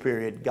tribulation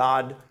period,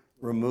 God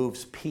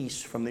removes peace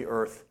from the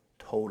earth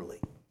totally.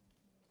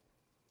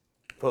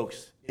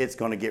 Folks, it's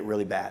going to get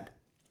really bad.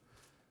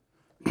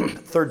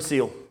 3rd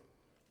seal.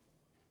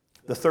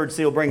 The 3rd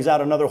seal brings out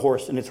another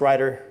horse and its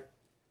rider,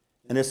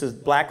 and this is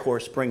black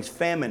horse, brings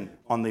famine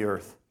on the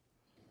earth.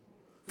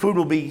 Food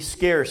will be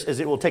scarce as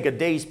it will take a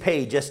day's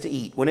pay just to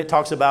eat. When it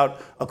talks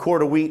about a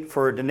quart of wheat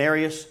for a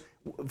denarius,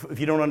 if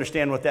you don't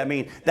understand what that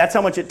means, that's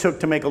how much it took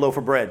to make a loaf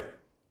of bread.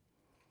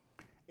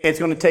 It's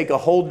going to take a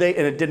whole day,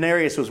 and a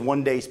denarius was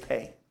 1 day's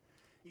pay.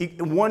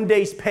 1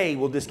 day's pay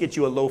will just get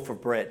you a loaf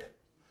of bread.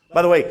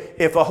 By the way,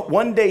 if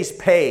 1 day's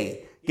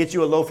pay gets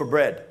you a loaf of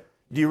bread,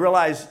 do you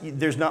realize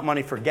there's not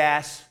money for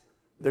gas?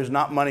 There's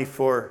not money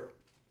for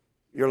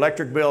your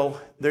electric bill.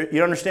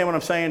 You understand what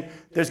I'm saying?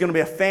 There's going to be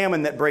a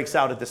famine that breaks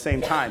out at the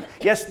same time.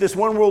 Yes, this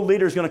one world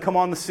leader is going to come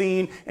on the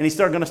scene, and he's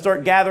going to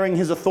start gathering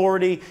his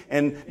authority,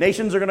 and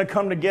nations are going to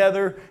come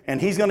together, and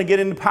he's going to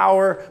get into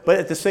power. But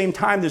at the same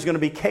time, there's going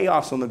to be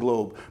chaos on the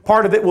globe.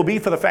 Part of it will be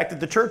for the fact that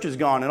the church is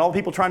gone, and all the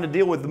people trying to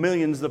deal with the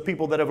millions of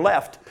people that have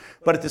left.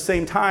 But at the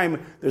same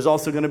time, there's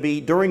also going to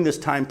be, during this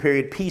time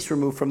period, peace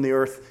removed from the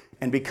earth.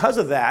 And because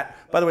of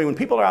that, by the way, when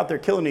people are out there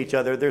killing each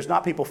other, there's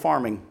not people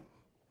farming.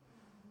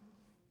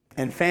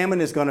 And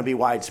famine is going to be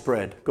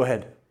widespread. Go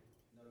ahead.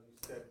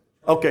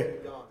 Okay.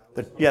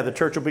 The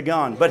church will be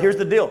gone. But here's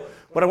the deal.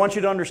 What I want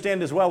you to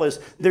understand as well is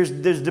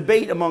there's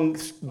debate among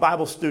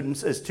Bible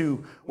students as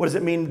to what does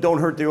it mean, don't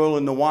hurt the oil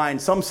in the wine.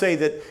 Some say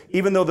that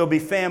even though there'll be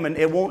famine,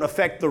 it won't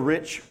affect the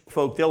rich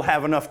folk. They'll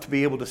have enough to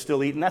be able to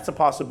still eat. And that's a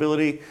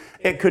possibility.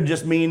 It could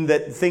just mean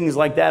that things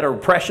like that are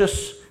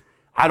precious.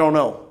 I don't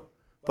know.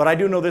 But I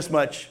do know this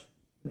much.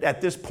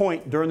 At this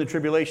point during the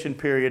tribulation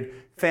period,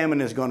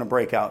 famine is going to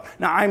break out.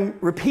 Now, I'm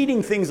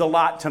repeating things a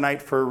lot tonight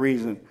for a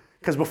reason.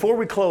 Because before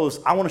we close,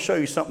 I want to show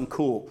you something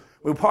cool.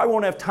 We probably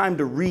won't have time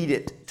to read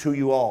it to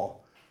you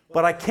all.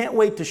 But I can't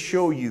wait to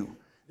show you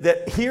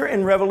that here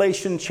in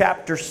Revelation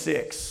chapter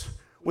 6,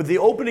 with the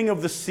opening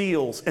of the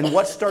seals and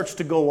what starts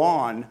to go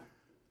on,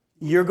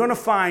 you're going to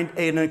find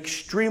an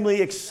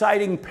extremely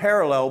exciting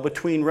parallel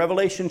between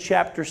Revelation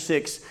chapter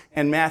 6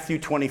 and Matthew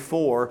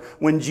 24,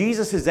 when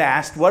Jesus is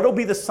asked, what will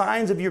be the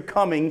signs of your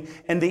coming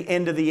and the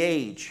end of the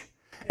age?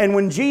 And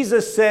when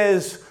Jesus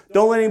says,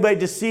 don't let anybody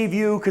deceive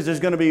you because there's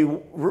going to be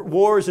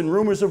wars and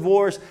rumors of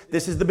wars,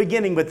 this is the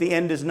beginning, but the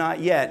end is not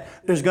yet.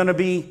 There's going to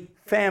be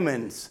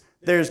famines.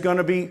 There's going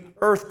to be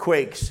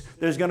earthquakes.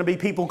 There's going to be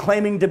people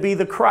claiming to be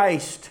the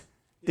Christ.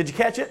 Did you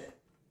catch it?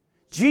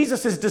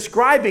 Jesus is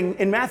describing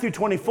in Matthew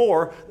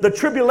 24 the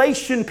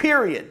tribulation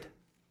period.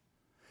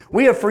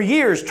 We have for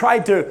years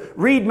tried to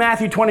read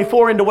Matthew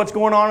 24 into what's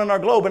going on in our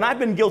globe, and I've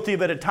been guilty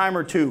of it a time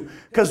or two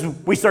because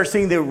we start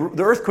seeing the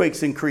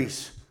earthquakes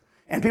increase.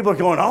 And people are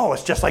going, oh,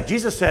 it's just like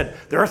Jesus said,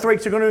 the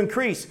earthquakes are going to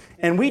increase.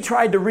 And we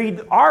tried to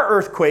read our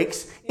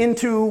earthquakes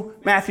into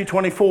Matthew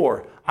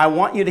 24. I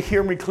want you to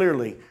hear me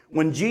clearly.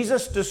 When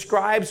Jesus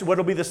describes what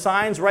will be the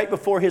signs right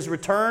before his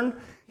return,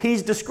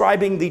 he's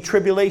describing the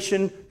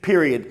tribulation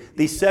period,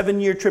 the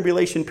 7-year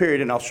tribulation period.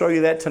 And I'll show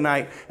you that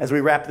tonight as we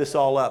wrap this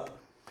all up.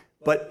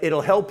 But it'll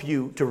help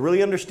you to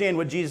really understand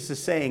what Jesus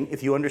is saying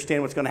if you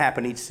understand what's going to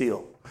happen each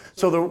seal.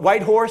 So the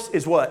white horse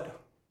is what?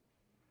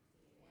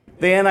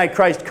 The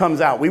Antichrist comes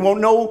out. We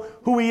won't know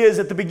who he is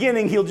at the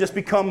beginning. He'll just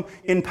become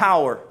in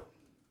power.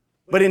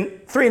 But in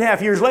 3.5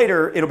 years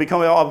later, it'll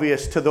become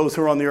obvious to those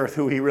who are on the earth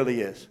who he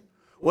really is.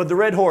 What the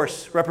red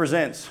horse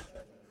represents,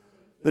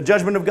 the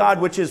judgment of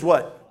God, which is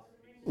what?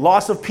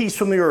 Loss of peace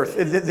from the earth.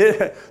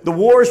 The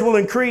wars will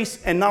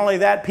increase, and not only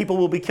that, people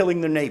will be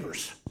killing their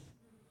neighbors.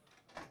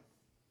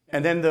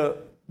 And then the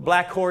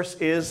black horse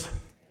is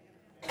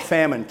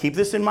famine. Keep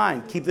this in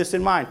mind. Keep this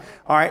in mind.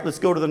 All right, let's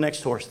go to the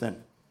next horse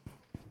then.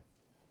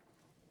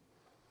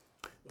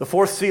 The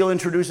fourth seal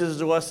introduces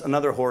to us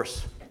another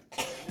horse.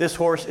 This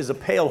horse is a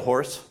pale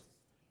horse.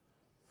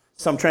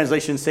 Some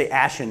translations say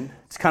ashen.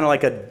 It's kind of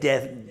like a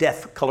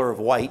death color of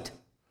white.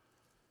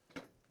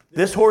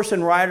 This horse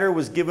and rider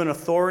was given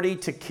authority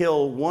to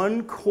kill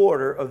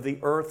 1/4 of the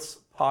earth's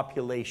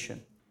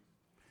population.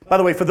 By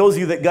the way, for those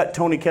of you that got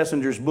Tony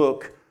Kessinger's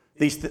book,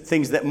 These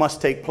Things That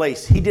Must Take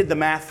Place, he did the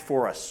math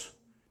for us.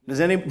 Did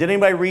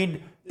anybody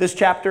read this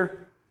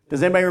chapter?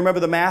 Does anybody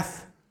remember the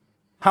math?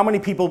 How many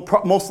people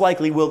most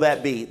likely will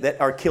that be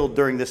that are killed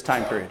during this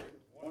time period?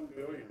 1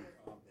 billion.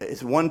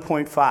 It's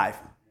 1.5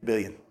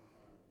 billion.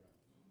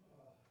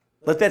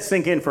 Let that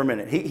sink in for a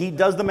minute. He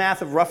does the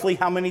math of roughly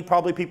how many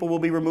probably people will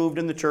be removed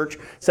in the church.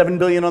 7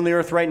 billion on the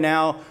earth right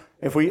now.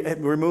 If we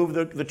remove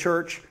the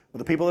church,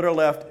 the people that are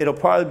left, it'll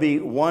probably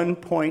be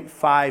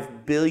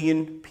 1.5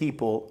 billion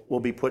people will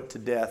be put to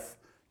death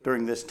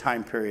during this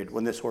time period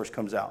when this horse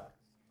comes out.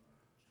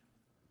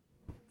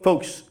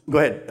 Folks, go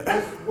ahead.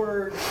 This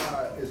word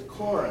is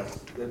chorus,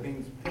 that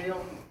means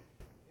pale.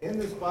 In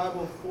this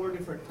Bible, 4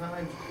 different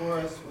times,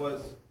 chorus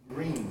was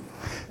green.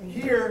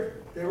 Here,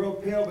 they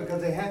wrote pale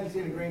because they hadn't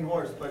seen a green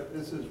horse, but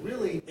this is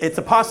really... It's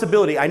a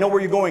possibility. I know where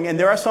you're going, and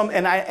there are some,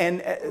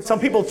 and some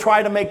people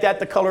try to make that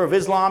the color of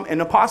Islam,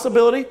 and a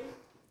possibility.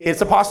 It's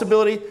a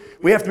possibility.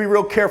 We have to be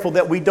real careful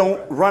that we don't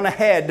run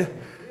ahead.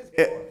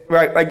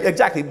 Right,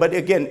 exactly. But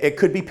again, it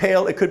could be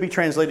pale, it could be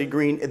translated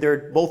green.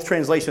 Both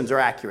translations are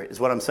accurate, is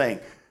what I'm saying.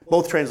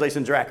 Both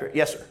translations are accurate.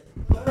 Yes, sir.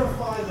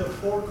 Clarify the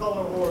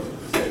 4-color horse.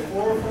 You say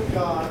 4 from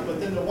God,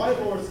 but then the white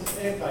horse is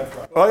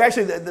Antichrist. Well,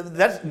 actually,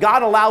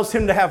 God allows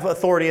him to have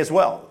authority as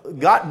well.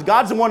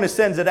 God's the one that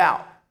sends it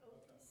out.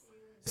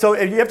 So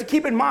you have to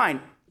keep in mind,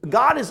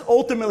 God is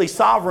ultimately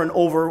sovereign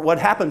over what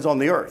happens on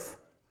the earth.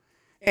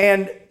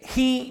 And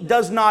he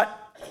does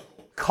not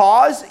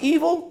cause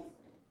evil,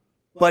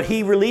 but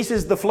he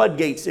releases the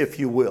floodgates, if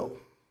you will.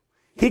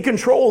 He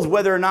controls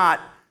whether or not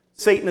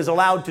Satan is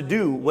allowed to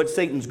do what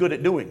Satan's good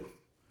at doing.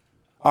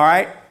 All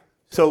right?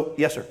 So,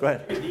 yes, sir, go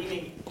ahead.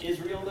 Redeeming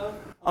Israel, though?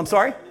 I'm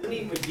sorry? Isn't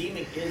he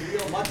redeeming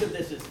Israel? Much of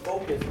this is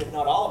focused, if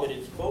not all of it,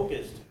 is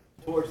focused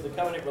towards the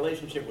covenant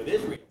relationship with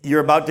Israel. You're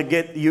about to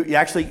get,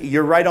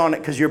 you're right on it,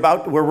 because you're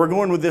about, where we're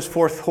going with this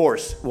fourth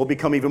horse will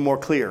become even more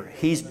clear.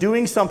 He's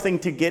doing something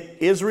to get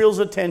Israel's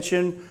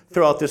attention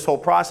throughout this whole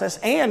process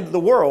and the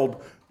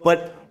world,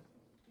 but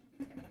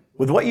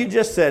with what you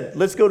just said,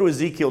 let's go to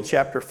Ezekiel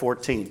chapter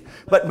 14.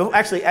 But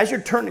actually, as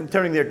you're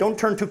turning there, don't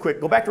turn too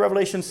quick. Go back to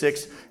Revelation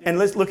 6, and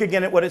let's look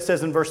again at what it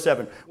says in verse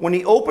 7. When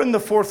he opened the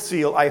fourth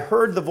seal, I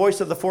heard the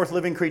voice of the fourth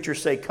living creature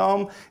say,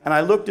 "Come." And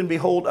I looked, and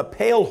behold, a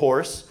pale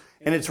horse,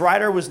 and its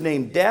rider was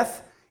named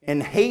Death,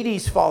 and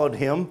Hades followed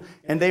him,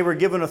 and they were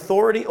given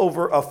authority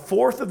over a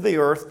fourth of the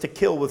earth to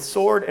kill with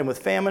sword and with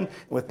famine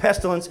and with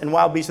pestilence and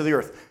wild beasts of the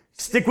earth.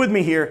 Stick with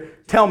me here.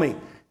 Tell me.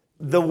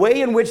 The way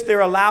in which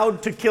they're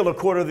allowed to kill a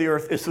quarter of the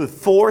earth is with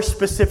 4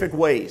 specific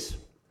ways.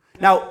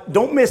 Now,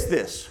 don't miss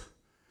this.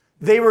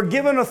 They were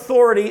given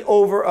authority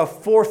over a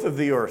fourth of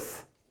the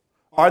earth.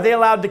 Are they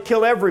allowed to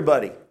kill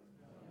everybody?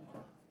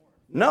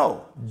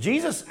 No.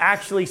 Jesus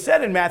actually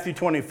said in Matthew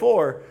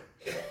 24,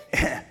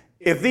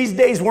 if these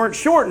days weren't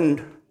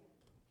shortened,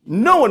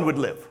 no one would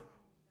live.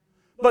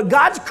 But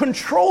God's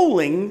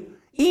controlling,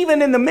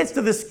 even in the midst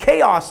of this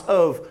chaos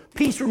of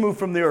peace removed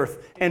from the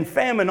earth and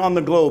famine on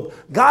the globe,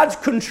 God's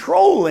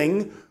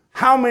controlling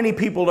how many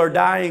people are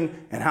dying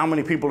and how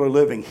many people are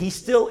living. He's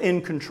still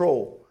in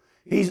control.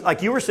 He's,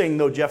 like you were saying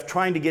though, Jeff,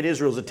 trying to get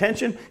Israel's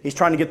attention. He's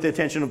trying to get the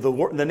attention of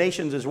the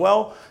nations as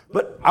well.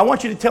 But I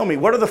want you to tell me,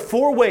 what are the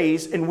 4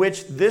 ways in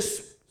which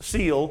this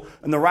seal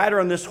and the rider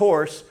on this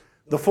horse,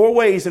 the 4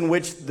 ways in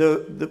which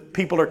the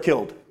people are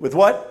killed? With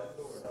what?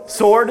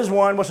 Sword is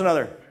one. What's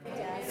another?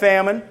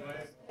 Famine.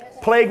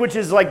 Plague, which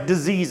is like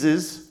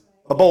diseases.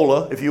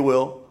 Ebola, if you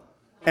will.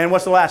 And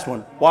what's the last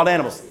one? Wild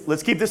animals.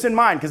 Let's keep this in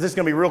mind, because this is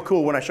going to be real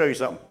cool when I show you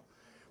something.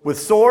 With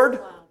sword,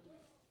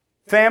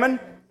 famine,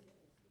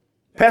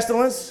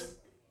 pestilence,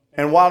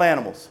 and wild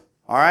animals.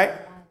 All right?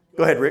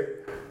 Go ahead,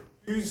 Rick.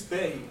 Who's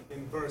they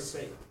in verse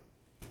 8?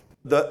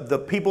 The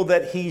people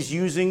that he's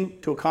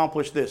using to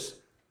accomplish this.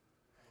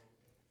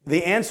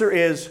 The answer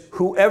is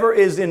whoever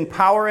is in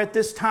power at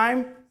this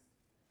time.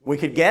 We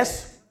could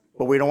guess,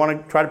 but we don't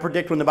want to try to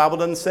predict when the Bible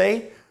doesn't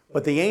say.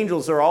 But the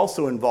angels are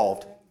also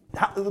involved.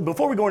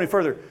 Before we go any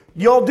further,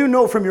 you all do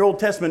know from your Old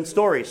Testament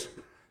stories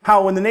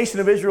how when the nation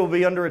of Israel would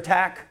be under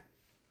attack,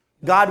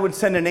 God would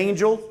send an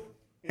angel,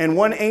 and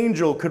one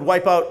angel could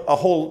wipe out a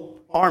whole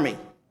army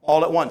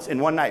all at once in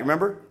one night.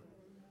 Remember?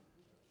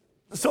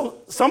 So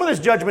some of this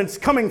judgment's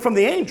coming from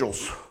the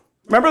angels.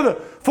 Remember, the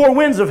 4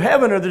 winds of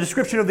heaven are the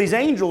description of these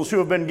angels who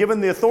have been given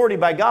the authority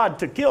by God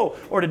to kill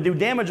or to do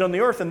damage on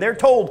the earth. And they're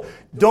told,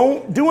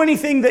 don't do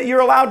anything that you're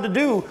allowed to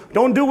do.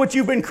 Don't do what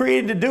you've been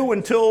created to do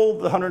until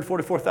the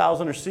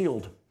 144,000 are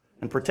sealed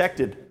and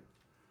protected.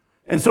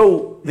 And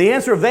so the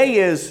answer of they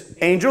is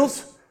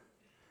angels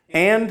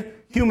and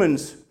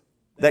humans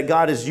that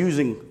God is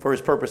using for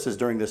his purposes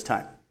during this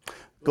time.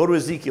 Go to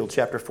Ezekiel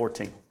chapter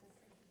 14.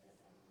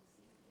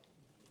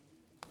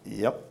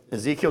 Yep,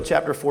 Ezekiel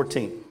chapter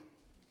 14.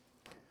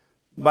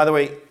 By the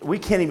way, we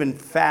can't even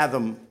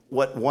fathom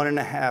what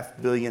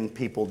 1.5 billion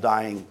people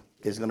dying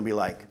is going to be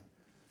like.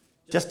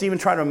 Just even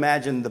try to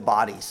imagine the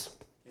bodies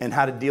and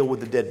how to deal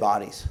with the dead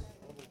bodies.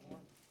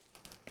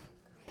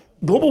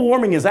 Global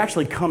warming is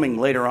actually coming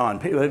later on.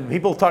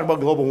 People talk about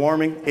global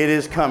warming. It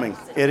is coming.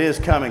 It is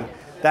coming.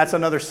 That's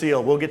another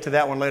seal. We'll get to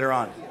that one later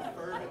on.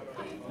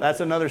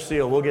 That's another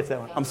seal. We'll get to that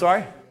one. I'm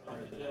sorry?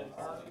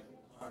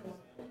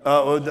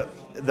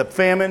 The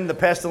famine, the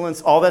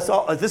pestilence,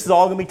 this is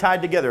all going to be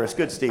tied together. It's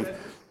good, Steve.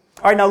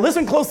 All right, now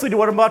listen closely to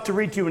what I'm about to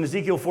read to you in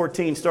Ezekiel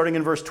 14, starting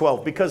in verse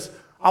 12, because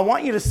I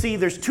want you to see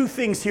there's 2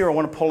 things here I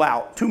want to pull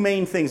out, 2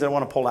 main things I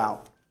want to pull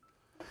out.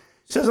 It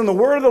says, "And the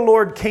word of the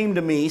Lord came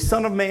to me,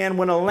 Son of man,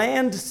 when a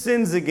land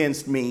sins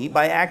against me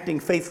by acting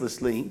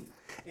faithlessly,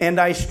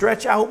 and I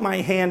stretch out my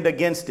hand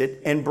against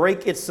it and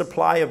break its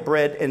supply of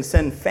bread and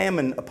send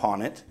famine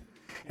upon it,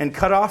 and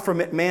cut off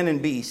from it man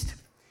and beast,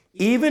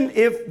 even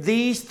if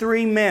these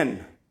 3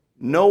 men,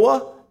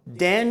 Noah,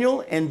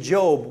 Daniel, and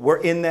Job, were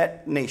in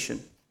that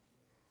nation,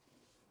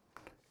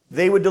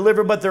 they would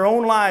deliver but their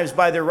own lives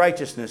by their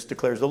righteousness,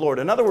 declares the Lord."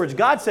 In other words,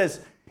 God says,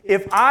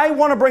 if I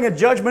want to bring a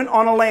judgment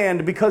on a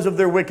land because of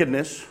their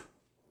wickedness,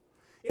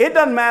 it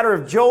doesn't matter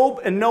if Job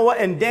and Noah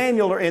and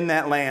Daniel are in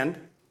that land,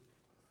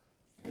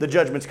 the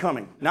judgment's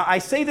coming. Now, I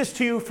say this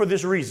to you for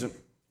this reason,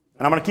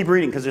 and I'm going to keep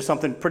reading because there's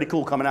something pretty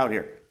cool coming out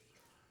here.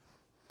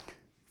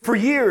 For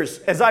years,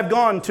 as I've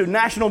gone to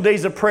national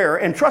days of prayer,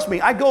 and trust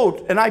me, I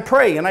go and I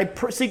pray and I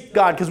seek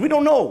God because we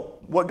don't know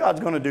what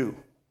God's going to do.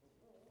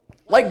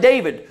 Like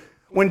David,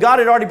 when God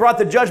had already brought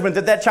the judgment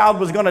that child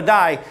was going to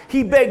die,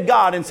 he begged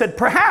God and said,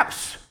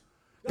 perhaps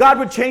God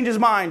would change his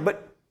mind,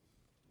 but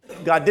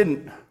God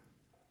didn't.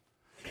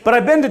 But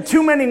I've been to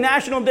too many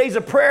national days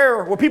of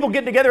prayer where people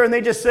get together and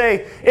they just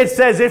say, it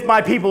says, if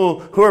my people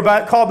who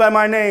are called by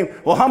my name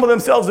will humble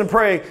themselves and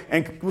pray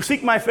and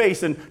seek my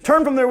face and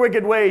turn from their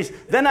wicked ways,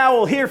 then I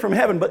will hear from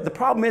heaven. But the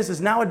problem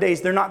is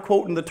nowadays they're not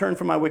quoting the turn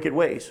from my wicked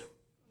ways.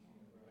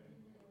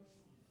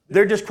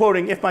 They're just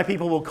quoting, if my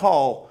people will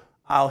call,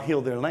 I'll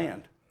heal their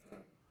land.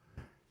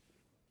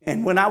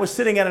 And when I was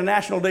sitting at a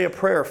national day of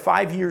prayer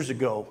 5 years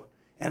ago,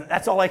 and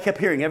that's all I kept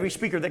hearing, every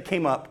speaker that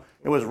came up,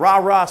 it was rah,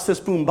 rah, sis,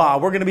 boom, bah.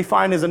 We're going to be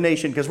fine as a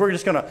nation because we're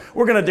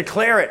going to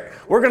declare it.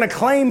 We're going to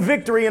claim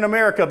victory in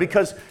America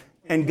because,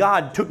 and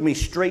God took me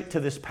straight to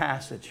this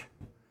passage.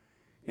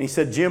 And he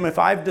said, Jim, if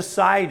I've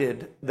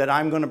decided that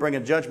I'm going to bring a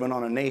judgment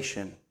on a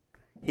nation,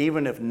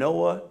 even if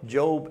Noah,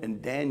 Job,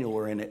 and Daniel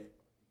were in it,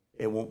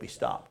 it won't be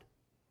stopped.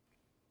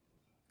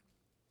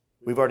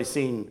 We've already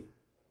seen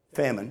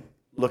famine.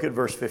 Look at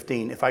verse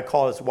 15. If I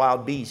cause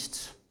wild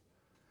beasts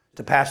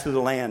to pass through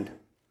the land,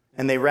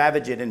 and they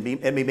ravage it and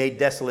be made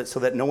desolate so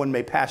that no one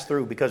may pass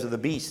through because of the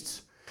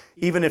beasts.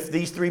 Even if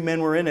these 3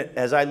 men were in it,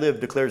 as I live,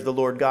 declares the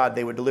Lord God,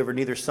 they would deliver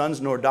neither sons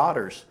nor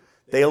daughters.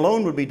 They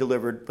alone would be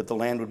delivered, but the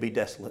land would be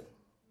desolate.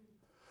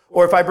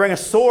 Or if I bring a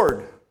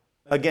sword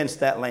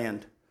against that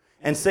land,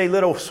 and say,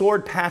 let a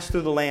sword pass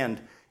through the land,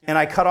 and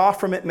I cut off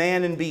from it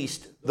man and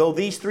beast, though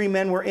these 3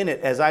 men were in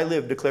it, as I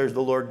live, declares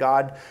the Lord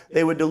God,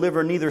 they would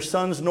deliver neither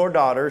sons nor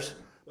daughters,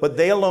 but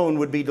they alone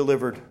would be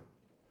delivered.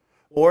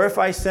 Or if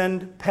I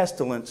send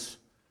pestilence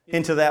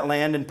into that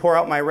land and pour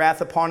out my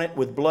wrath upon it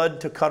with blood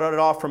to cut it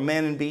off from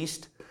man and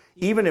beast,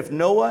 even if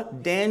Noah,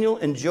 Daniel,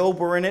 and Job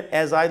were in it,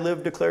 as I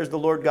live, declares the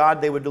Lord God,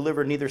 they would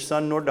deliver neither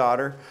son nor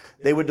daughter.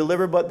 They would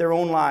deliver but their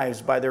own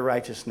lives by their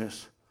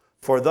righteousness.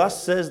 For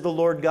thus says the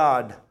Lord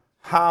God,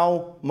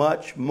 how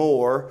much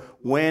more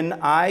when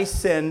I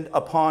send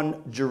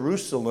upon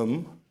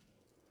Jerusalem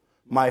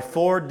my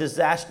 4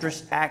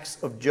 disastrous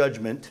acts of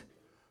judgment,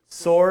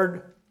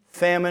 sword,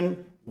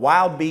 famine,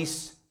 wild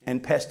beasts,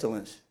 and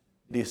pestilence.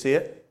 Do you see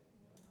it?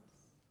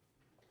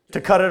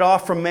 To cut it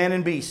off from man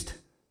and beast.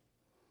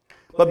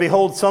 But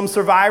behold, some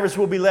survivors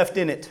will be left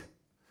in it,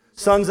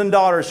 sons and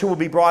daughters who will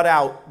be brought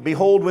out.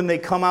 Behold, when they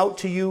come out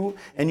to you,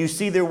 and you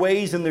see their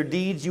ways and their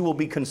deeds, you will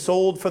be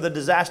consoled for the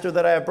disaster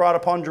that I have brought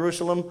upon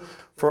Jerusalem.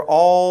 For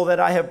all that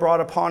I have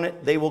brought upon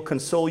it, they will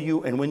console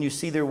you. And when you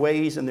see their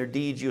ways and their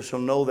deeds, you shall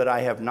know that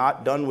I have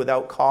not done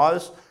without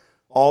cause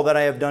all that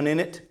I have done in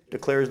it,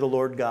 declares the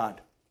Lord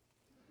God.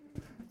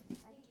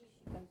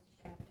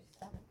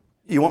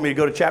 You want me to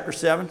go to chapter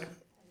 7?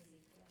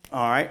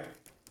 All right.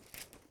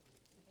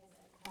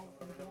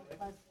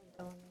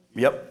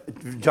 Yep.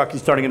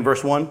 Starting in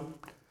verse 1.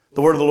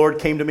 The word of the Lord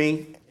came to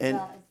me. And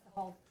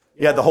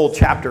the whole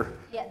chapter.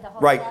 Yeah, the whole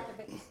right. chapter,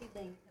 but you see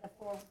the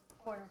 4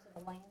 corners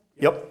of the land.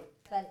 Yep.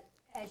 But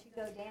as you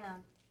go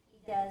down,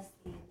 he does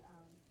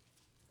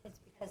it's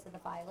because of the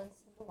violence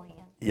of the land.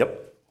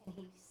 Yep. And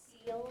he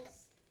seals,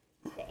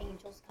 the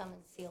angels come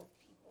and seal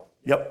people.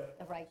 Yep.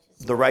 The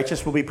righteous. The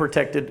righteous will be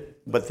protected,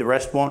 but the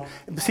rest won't.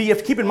 See, you have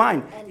to keep in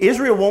mind,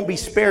 Israel won't be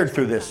spared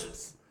through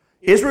this.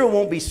 Israel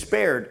won't be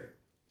spared.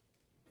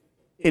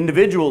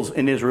 Individuals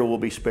in Israel will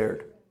be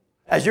spared.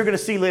 As you're going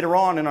to see later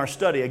on in our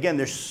study, again,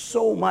 there's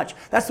so much.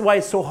 That's why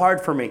it's so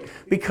hard for me.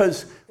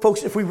 Because,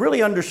 folks, if we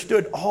really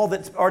understood all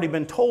that's already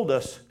been told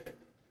us,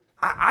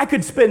 I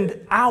could spend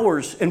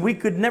hours and we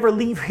could never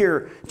leave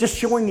here just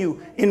showing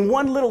you in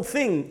one little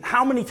thing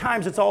how many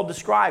times it's all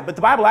described. But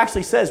the Bible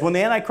actually says when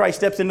the Antichrist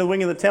steps into the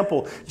wing of the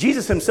temple,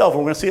 Jesus himself, and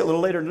we're going to see it a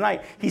little later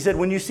tonight, he said,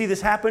 when you see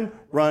this happen,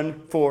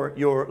 run for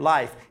your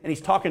life. And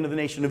he's talking to the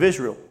nation of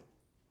Israel.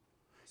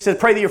 He said,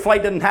 pray that your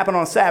flight doesn't happen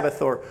on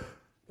Sabbath, or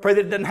pray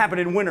that it doesn't happen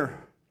in winter,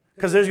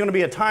 because there's going to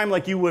be a time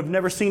like you have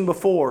never seen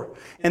before.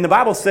 And the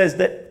Bible says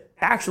that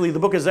actually, the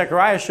book of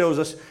Zechariah shows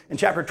us in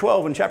chapter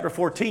 12 and chapter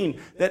 14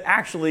 that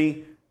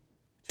actually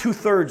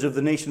 2/3 of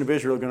the nation of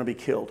Israel are going to be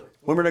killed.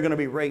 Women are going to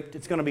be raped.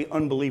 It's going to be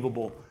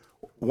unbelievable.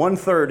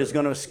 1/3 is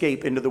going to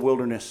escape into the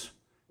wilderness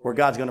where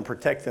God's going to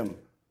protect them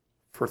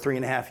for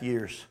 3.5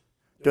 years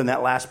during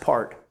that last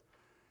part.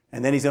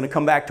 And then he's going to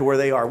come back to where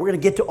they are. We're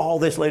going to get to all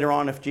this later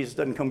on if Jesus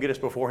doesn't come get us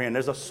beforehand.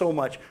 There's so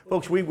much.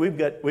 Folks, we've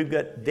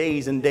got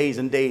days and days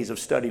and days of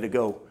study to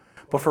go.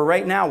 But for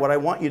right now, what I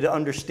want you to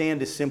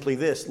understand is simply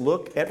this.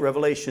 Look at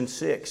Revelation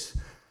 6.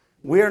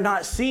 We are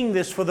not seeing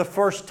this for the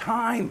first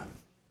time.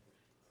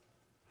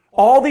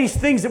 All these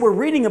things that we're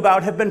reading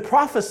about have been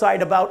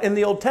prophesied about in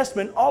the Old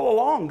Testament all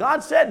along.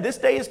 God said, this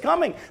day is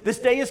coming. This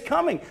day is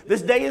coming.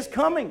 This day is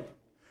coming.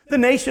 The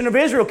nation of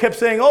Israel kept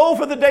saying, oh,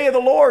 for the day of the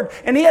Lord.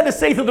 And he had to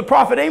say through the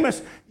prophet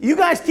Amos, you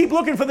guys keep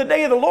looking for the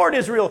day of the Lord,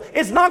 Israel.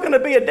 It's not going to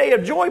be a day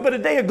of joy, but a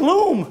day of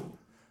gloom.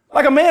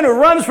 Like a man who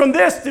runs from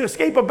this to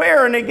escape a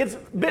bear and he gets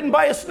bitten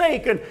by a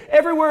snake. And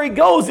everywhere he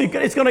goes,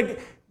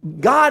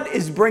 God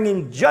is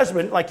bringing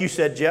judgment, like you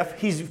said, Jeff.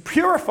 He's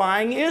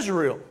purifying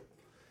Israel.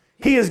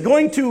 He is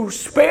going to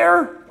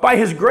spare, by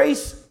his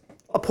grace,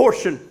 a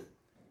portion.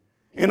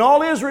 And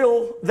all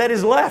Israel that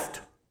is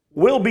left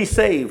will be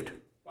saved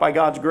by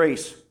God's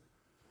grace.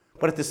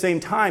 But at the same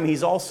time,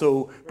 he's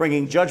also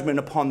bringing judgment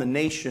upon the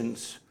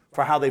nations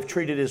for how they've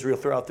treated Israel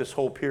throughout this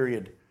whole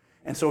period.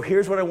 And so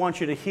here's what I want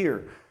you to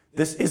hear.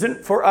 This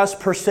isn't for us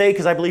per se,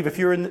 because I believe if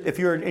you're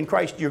in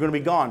Christ, you're going to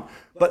be gone.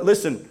 But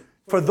listen,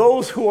 for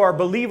those who are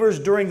believers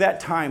during that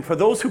time, for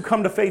those who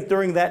come to faith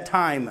during that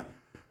time,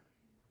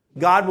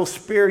 God will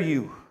spare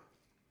you.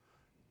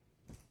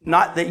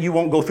 Not that you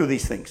won't go through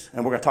these things.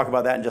 And we're going to talk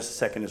about that in just a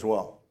second as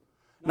well.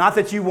 Not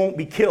that you won't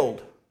be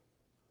killed.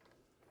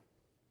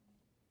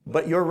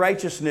 But your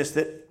righteousness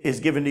that is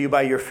given to you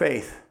by your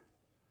faith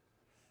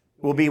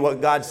will be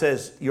what God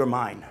says, you're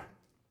mine.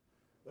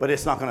 But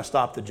it's not going to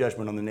stop the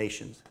judgment on the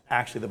nations.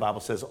 Actually, the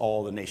Bible says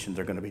all the nations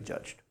are going to be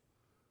judged.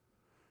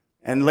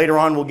 And later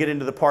on, we'll get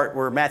into the part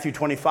where Matthew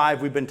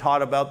 25, we've been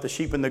taught about the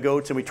sheep and the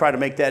goats, and we try to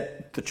make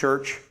that the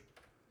church.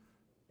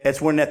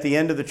 It's when at the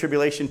end of the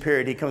tribulation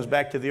period, he comes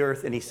back to the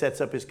earth and he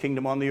sets up his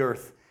kingdom on the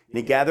earth. And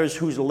he gathers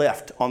who's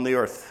left on the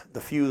earth,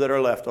 the few that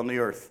are left on the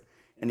earth.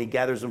 And he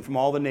gathers them from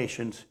all the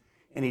nations,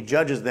 and he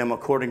judges them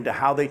according to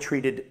how they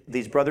treated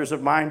these brothers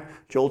of mine.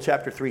 Joel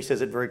chapter 3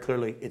 says it very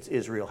clearly. It's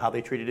Israel, how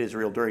they treated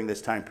Israel during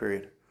this time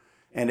period.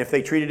 And if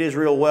they treated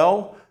Israel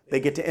well, they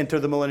get to enter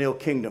the millennial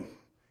kingdom.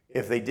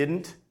 If they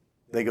didn't,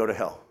 they go to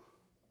hell.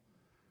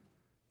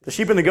 The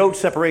sheep and the goat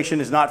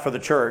separation is not for the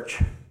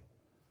church.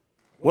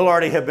 We'll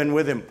already have been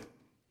with him.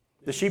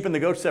 The sheep and the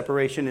goat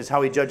separation is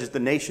how he judges the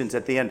nations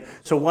at the end.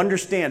 So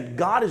understand,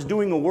 God is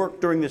doing a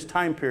work during this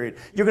time period.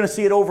 You're going to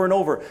see it over and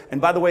over. And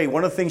by the way,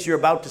 one of the things you're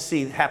about to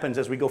see happens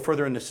as we go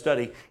further in this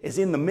study is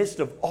in the midst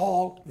of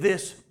all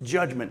this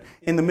judgment,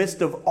 in the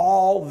midst of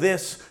all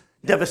this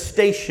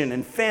devastation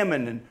and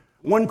famine and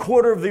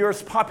 1/4 of the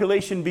earth's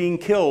population being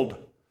killed,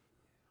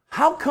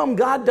 how come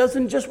God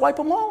doesn't just wipe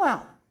them all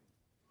out?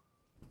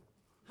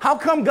 How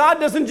come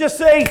God doesn't just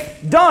say,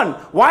 done?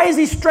 Why is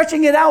he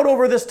stretching it out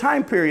over this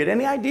time period?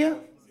 Any idea?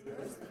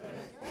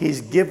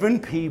 He's given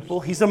people,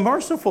 he's a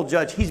merciful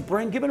judge. He's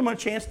given them a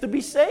chance to be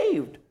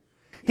saved.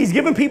 He's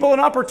given people an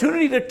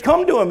opportunity to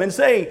come to him and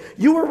say,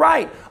 you were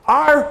right.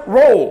 Our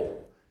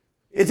role.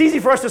 It's easy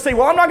for us to say,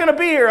 well, I'm not going to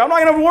be here. I'm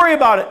not going to worry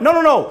about it.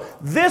 No.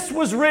 This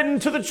was written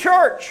to the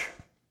church.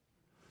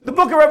 The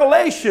book of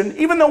Revelation,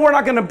 even though we're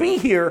not going to be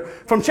here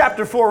from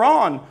chapter 4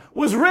 on,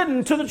 was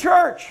written to the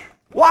church.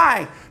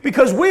 Why?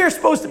 Because we are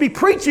supposed to be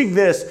preaching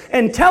this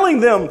and telling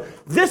them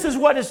this is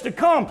what is to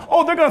come.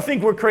 Oh, they're going to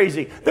think we're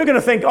crazy. They're going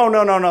to think, oh,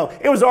 no.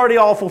 It was already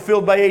all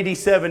fulfilled by AD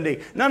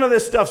 70. None of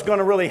this stuff's going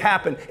to really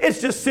happen.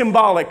 It's just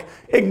symbolic.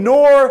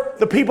 Ignore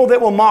the people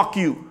that will mock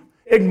you.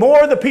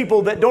 Ignore the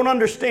people that don't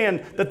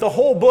understand that the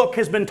whole book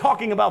has been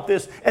talking about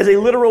this as a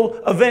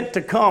literal event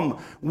to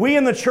come. We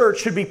in the church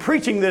should be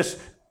preaching this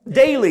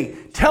daily,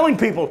 telling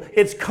people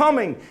it's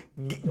coming.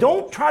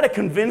 Don't try to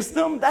convince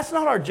them. That's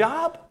not our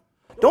job.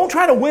 Don't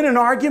try to win an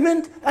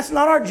argument. That's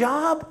not our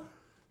job.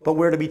 But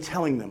we're to be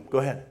telling them. Go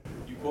ahead.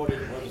 You quoted,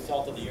 we're the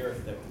salt of the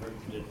earth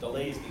that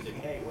delays the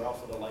decay. We're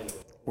also the light of the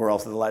world. We're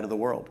also the light of the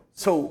world.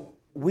 So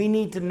we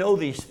need to know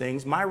these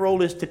things. My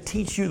role is to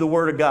teach you the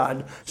Word of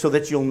God so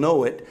that you'll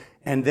know it.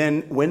 And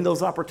then when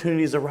those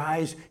opportunities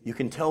arise, you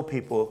can tell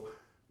people,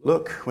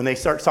 look, when they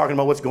start talking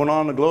about what's going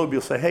on the globe,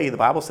 you'll say, hey, the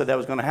Bible said that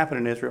was going to happen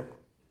in Israel.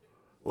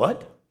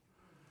 What?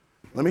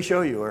 Let me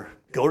show you. Or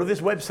go to this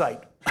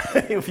website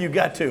if you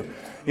got to.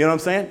 You know what I'm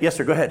saying? Yes,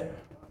 sir. Go ahead.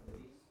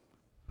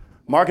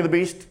 Mark of the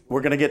beast.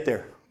 We're going to get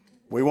there.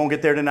 We won't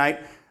get there tonight.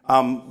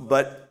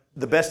 But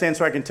the best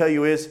answer I can tell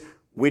you is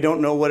we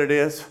don't know what it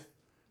is,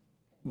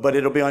 but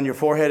it'll be on your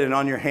forehead and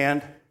on your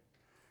hand.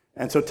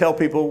 And so tell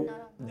people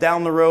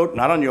down the road,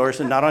 not on yours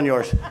and not on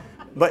yours,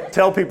 but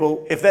tell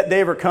people if that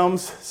day ever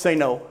comes, say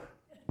no.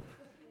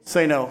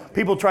 Say no.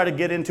 People try to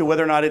get into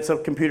whether or not it's a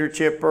computer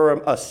chip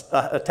or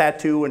a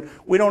tattoo, and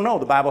we don't know.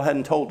 The Bible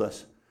hadn't told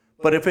us.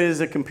 But if it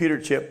is a computer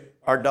chip,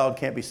 our dog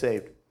can't be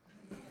saved.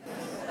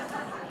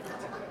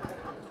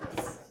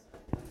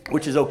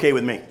 Which is okay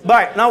with me. All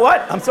right, now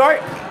what? I'm sorry.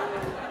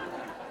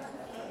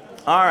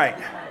 All right.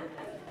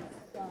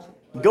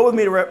 Go with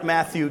me to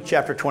Matthew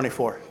chapter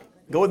 24.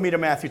 Go with me to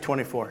Matthew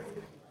 24.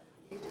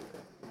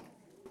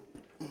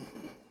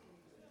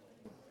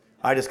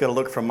 I just got to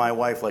look from my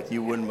wife like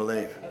you wouldn't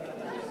believe.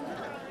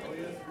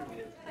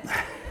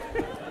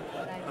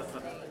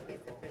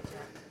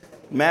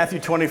 Matthew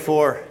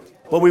 24.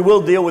 Well, we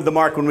will deal with the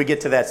mark when we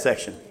get to that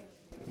section.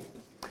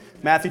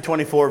 Matthew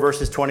 24,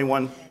 verses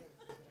 21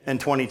 and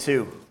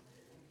 22.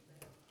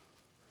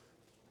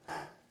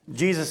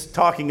 Jesus,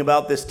 talking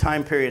about this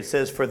time period,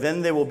 says, for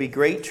then there will be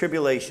great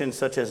tribulation,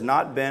 such as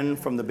not been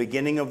from the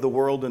beginning of the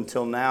world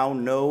until now,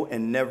 no,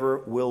 and never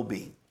will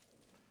be.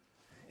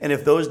 And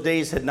if those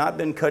days had not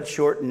been cut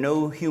short,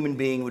 no human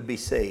being would be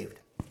saved.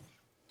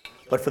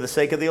 But for the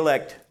sake of the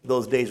elect,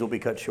 those days will be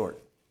cut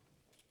short.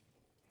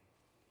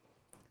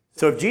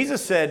 So if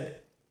Jesus said,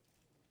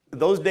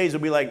 those days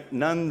will be like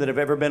none that have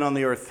ever been on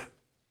the earth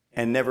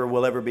and never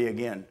will ever be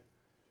again.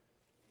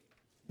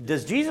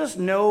 Does Jesus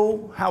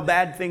know how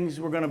bad things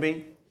were going to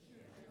be?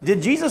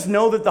 Did Jesus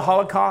know that the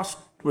Holocaust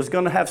was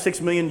going to have 6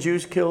 million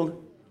Jews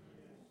killed?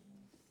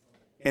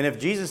 And if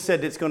Jesus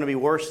said it's going to be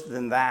worse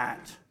than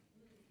that,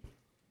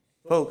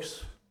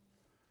 folks,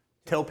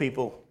 tell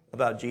people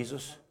about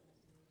Jesus.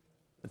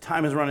 The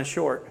time is running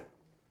short.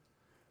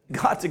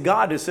 God's a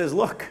God who says,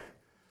 look,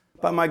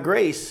 by my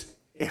grace,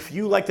 if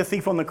you, like the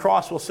thief on the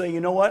cross, will say,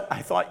 you know what?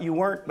 I thought you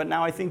weren't, but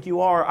now I think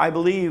you are. I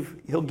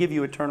believe he'll give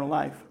you eternal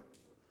life.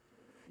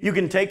 You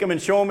can take them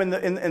and show them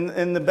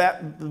in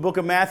the book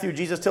of Matthew.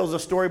 Jesus tells a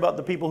story about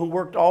the people who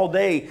worked all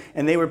day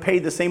and they were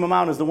paid the same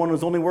amount as the one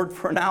who's only worked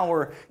for an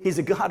hour. He's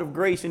a God of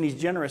grace and he's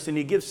generous and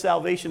he gives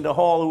salvation to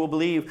all who will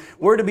believe.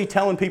 We're to be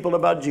telling people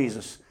about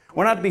Jesus.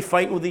 We're not to be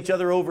fighting with each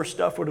other over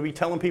stuff. We're to be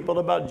telling people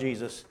about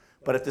Jesus.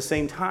 But at the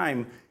same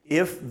time,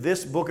 if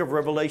this book of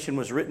Revelation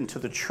was written to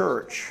the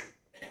church,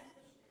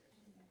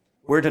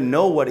 we're to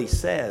know what he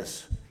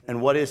says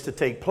and what is to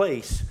take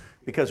place,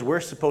 because we're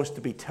supposed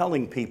to be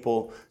telling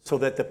people so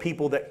that the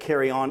people that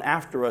carry on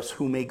after us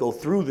who may go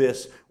through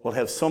this will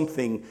have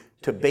something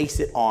to base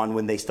it on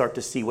when they start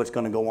to see what's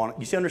going to go on.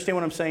 You see, understand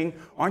what I'm saying?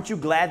 Aren't you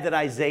glad that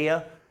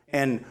Isaiah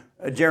and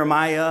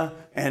Jeremiah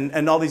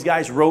and all these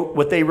guys wrote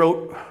what they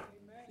wrote?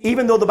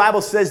 Even though the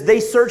Bible says they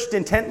searched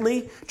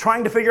intently,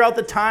 trying to figure out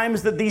the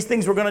times that these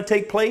things were going to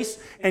take place,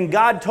 and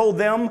God told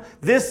them,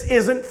 this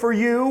isn't for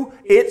you,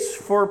 it's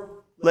for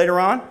later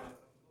on.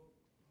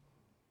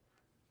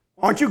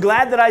 Aren't you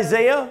glad that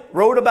Isaiah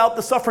wrote about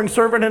the suffering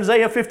servant in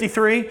Isaiah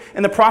 53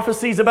 and the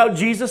prophecies about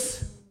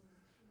Jesus?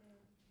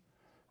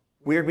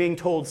 We are being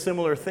told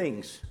similar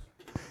things.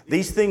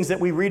 These things that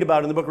we read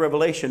about in the book of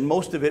Revelation,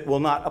 most of it will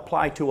not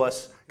apply to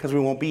us because we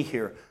won't be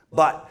here.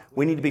 But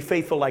we need to be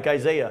faithful like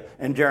Isaiah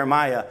and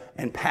Jeremiah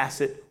and pass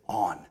it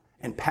on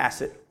and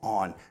pass it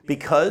on.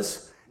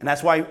 Because, and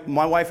that's why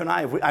my wife and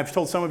I've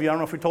told some of you, I don't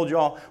know if we told you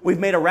all, we've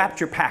made a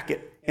rapture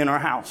packet in our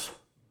house.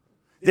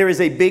 There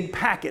is a big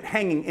packet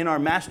hanging in our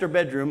master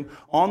bedroom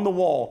on the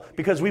wall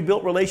because we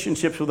built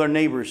relationships with our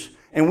neighbors.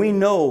 And we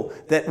know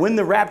that when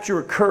the rapture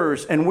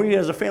occurs and we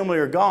as a family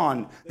are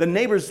gone, the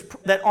neighbors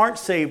that aren't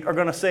saved are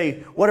going to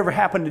say, whatever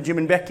happened to Jim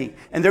and Becky?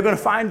 And they're going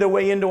to find their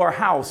way into our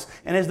house.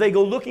 And as they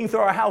go looking through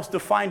our house to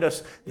find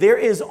us, there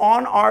is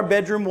on our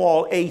bedroom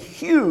wall a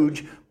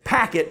huge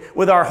packet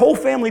with our whole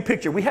family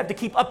picture. We have to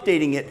keep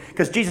updating it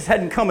because Jesus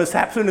hadn't come as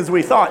soon as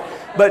we thought,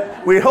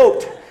 but we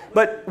hoped.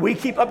 But we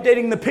keep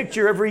updating the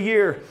picture every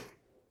year.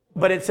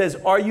 But it says,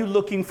 are you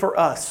looking for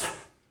us?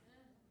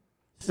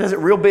 It says it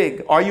real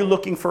big. Are you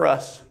looking for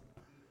us?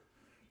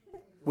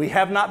 We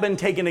have not been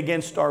taken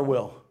against our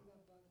will.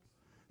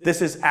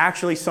 This is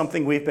actually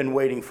something we've been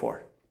waiting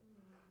for.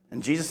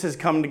 And Jesus has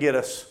come to get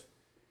us.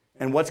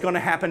 And what's going to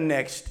happen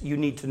next, you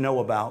need to know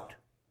about.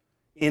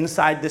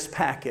 Inside this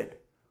packet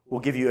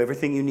will give you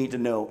everything you need to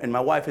know. And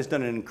my wife has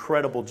done an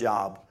incredible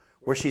job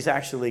where she's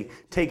actually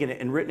taken it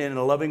and written it in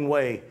a loving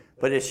way,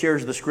 but it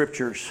shares the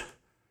scriptures.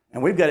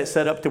 And we've got it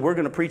set up to we're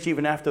going to preach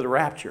even after the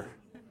rapture.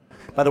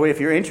 By the way, if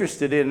you're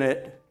interested in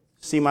it,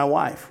 see my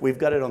wife. We've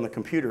got it on the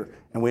computer,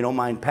 and we don't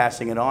mind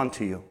passing it on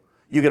to you.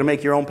 You're going to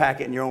make your own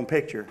packet and your own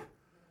picture.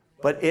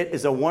 But it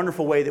is a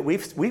wonderful way that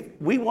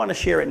we want to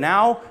share it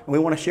now, and we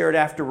want to share it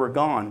after we're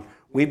gone.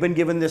 We've been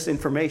given this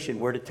information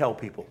where to tell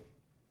people.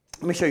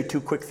 Let me show you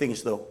two quick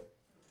things, though.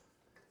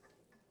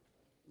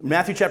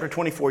 Matthew chapter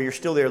 24, you're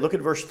still there. Look at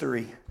verse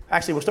 3.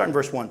 Actually, we'll start in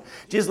verse 1.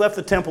 Jesus left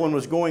the temple and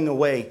was going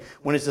away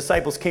when his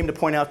disciples came to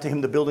point out to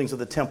him the buildings of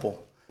the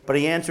temple. But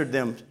he answered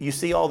them, you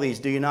see all these,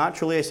 do you not?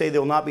 Truly I say,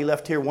 there will not be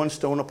left here one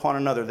stone upon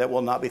another that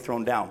will not be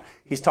thrown down.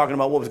 He's talking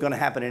about what was going to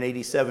happen in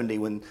AD 70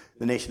 when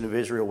the nation of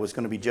Israel was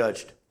going to be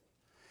judged.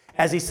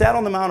 As he sat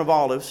on the Mount of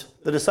Olives,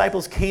 the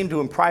disciples came to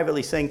him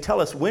privately, saying,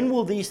 tell us, when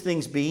will these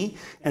things be?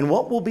 And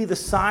what will be the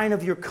sign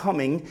of your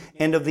coming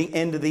and of the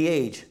end of the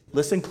age?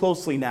 Listen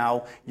closely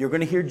now. You're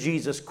going to hear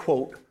Jesus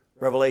quote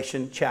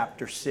Revelation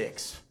chapter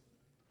 6.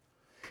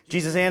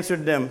 Jesus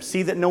answered them,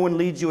 see that no one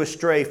leads you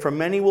astray, for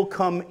many will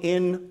come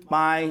in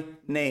my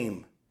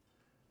name,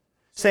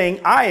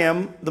 saying, I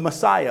am the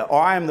Messiah, or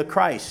I am the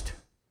Christ.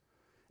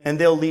 And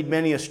they'll lead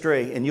many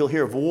astray, and you'll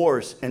hear of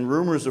wars and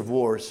rumors of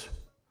wars.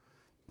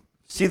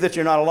 See that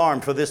you're not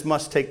alarmed, for this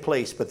must take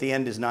place, but the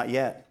end is not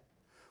yet.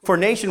 For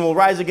nation will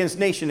rise against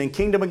nation, and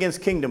kingdom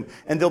against kingdom,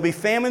 and there'll be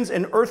famines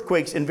and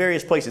earthquakes in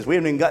various places. We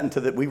haven't even gotten to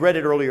that. We read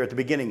it earlier at the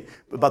beginning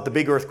about the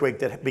big earthquake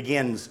that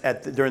begins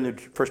during the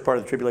first part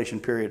of the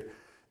tribulation period.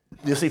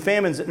 You'll see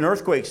famines and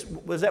earthquakes.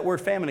 What is that word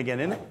famine again,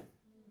 isn't it?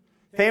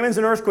 Famines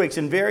and earthquakes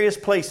in various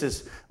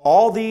places.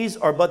 All these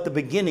are but the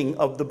beginning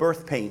of the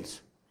birth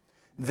pains.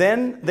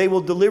 Then they will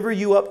deliver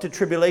you up to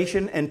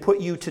tribulation and put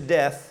you to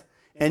death,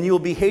 and you will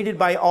be hated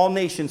by all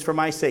nations for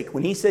my sake.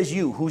 When he says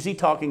you, who's he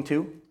talking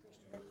to?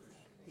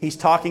 He's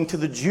talking to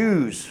the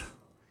Jews.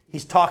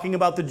 He's talking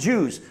about the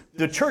Jews.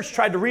 The church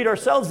tried to read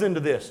ourselves into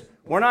this.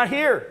 We're not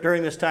here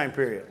during this time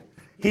period.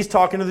 He's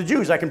talking to the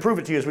Jews. I can prove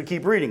it to you as we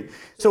keep reading.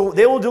 So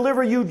they will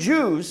deliver you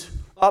Jews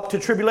up to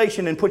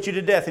tribulation and put you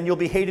to death, and you'll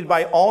be hated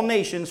by all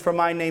nations for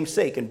my name's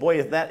sake. And boy,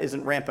 if that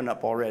isn't ramping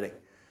up already.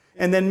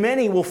 And then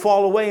many will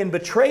fall away and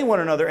betray one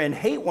another and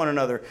hate one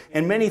another.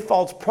 And many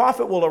false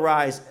prophets will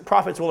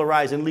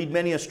arise and lead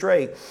many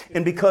astray.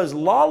 And because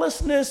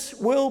lawlessness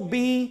will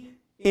be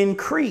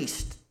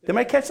increased. Did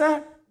I catch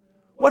that?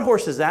 What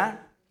horse is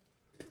that?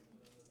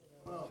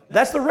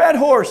 That's the red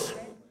horse.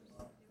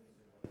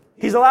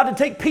 He's allowed to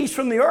take peace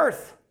from the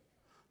earth.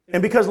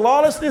 And because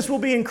lawlessness will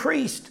be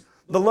increased,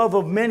 the love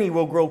of many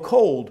will grow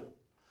cold.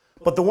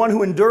 But the one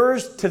who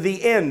endures to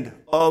the end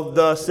of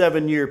the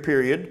 7-year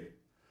period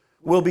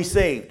will be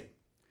saved.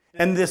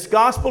 And this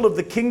gospel of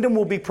the kingdom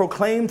will be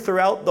proclaimed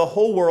throughout the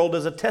whole world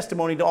as a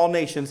testimony to all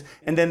nations,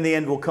 and then the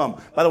end will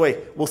come. By the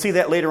way, we'll see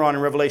that later on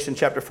in Revelation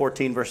chapter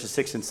 14, verses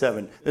 6 and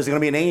 7. There's going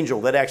to be an angel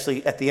that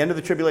actually, at the end of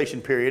the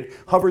tribulation period,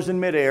 hovers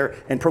in midair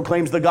and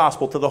proclaims the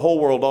gospel to the whole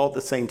world all at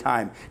the same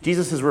time.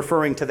 Jesus is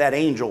referring to that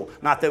angel,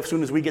 not that as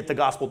soon as we get the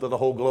gospel to the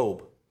whole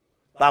globe.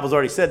 The Bible's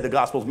already said the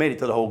gospel's made it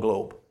to the whole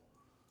globe.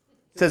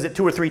 It says it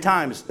 2 or 3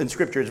 times in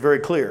Scripture. It's very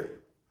clear.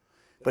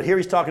 But here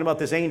he's talking about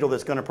this angel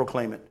that's going to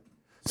proclaim it.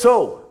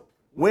 So,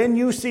 when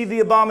you see the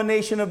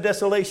abomination of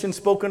desolation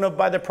spoken of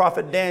by the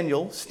prophet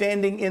Daniel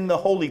standing in the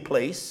holy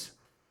place.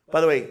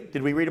 By the way,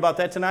 did we read about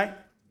that tonight?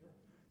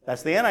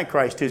 That's the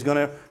Antichrist who's going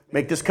to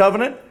make this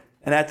covenant.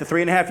 And at the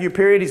 3.5-year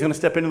period, he's going to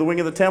step into the wing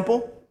of the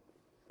temple.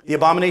 The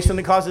abomination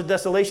that causes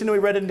desolation that we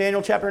read in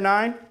Daniel chapter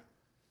 9.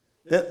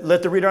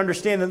 Let the reader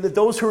understand that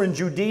those who are in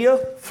Judea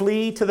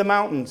flee to the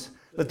mountains.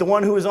 Let the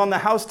one who is on the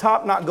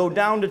housetop not go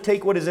down to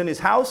take what is in his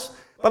house.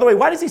 By the way,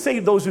 why does he say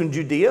those who are in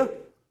Judea?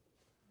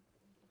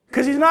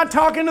 Because he's not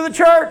talking to the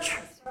church.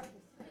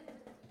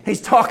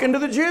 He's talking to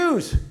the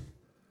Jews.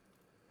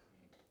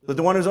 Let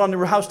the one who's on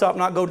the housetop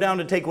not go down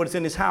to take what's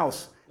in his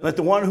house. Let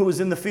the one who is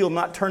in the field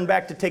not turn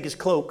back to take his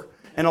cloak.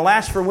 And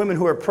alas for women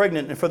who are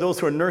pregnant and for those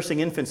who are nursing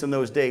infants in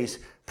those days.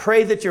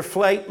 Pray that your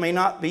flight may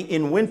not be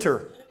in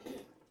winter.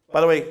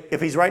 By the way,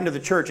 if he's writing to the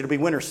church, it'll be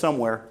winter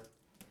somewhere.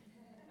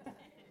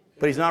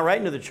 But he's not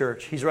writing to the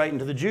church. He's writing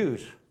to the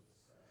Jews.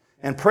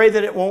 And pray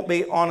that it won't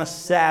be on a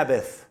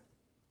Sabbath.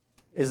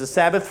 Is the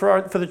Sabbath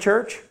for the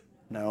church?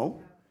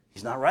 No.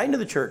 He's not writing to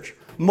the church.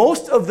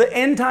 Most of the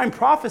end time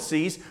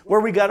prophecies where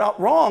we got out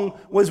wrong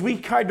was we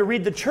tried to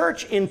read the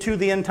church into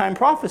the end time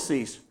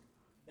prophecies.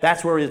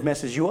 That's where it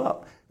messes you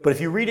up. But if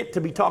you read it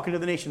to be talking to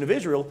the nation of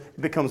Israel,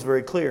 it becomes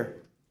very clear.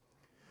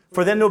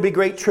 For then there will be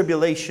great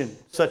tribulation,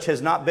 such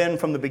has not been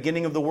from the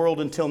beginning of the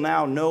world until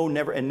now, no,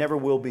 never, and never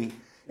will be.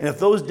 And if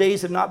those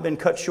days had not been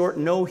cut short,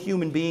 no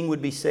human being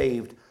would be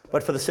saved.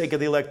 But for the sake of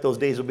the elect, those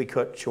days will be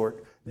cut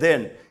short.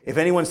 Then, if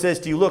anyone says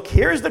to you, look,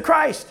 here's the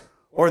Christ,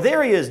 or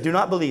there he is, do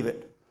not believe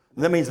it.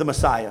 That means the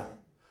Messiah.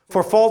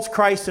 For false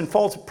Christs and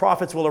false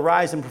prophets will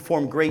arise and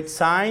perform great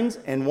signs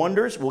and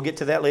wonders. We'll get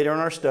to that later in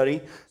our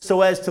study.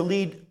 So as to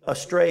lead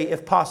astray,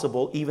 if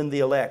possible, even the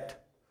elect.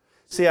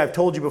 See, I've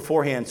told you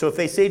beforehand. So if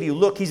they say to you,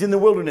 look, he's in the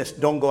wilderness,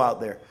 don't go out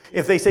there.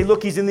 If they say,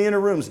 look, he's in the inner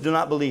rooms, do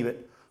not believe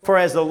it. For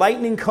as the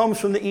lightning comes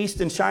from the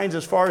east and shines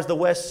as far as the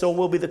west, so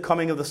will be the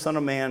coming of the Son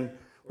of Man.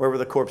 Wherever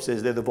the corpse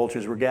is, there the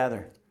vultures will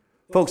gather.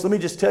 Folks, let me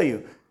just tell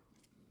you,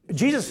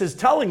 Jesus is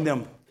telling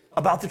them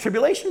about the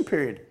tribulation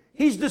period.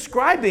 He's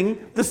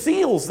describing the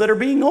seals that are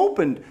being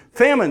opened.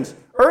 Famines,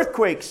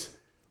 earthquakes,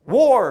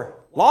 war,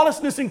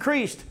 lawlessness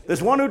increased.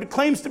 There's one who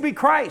claims to be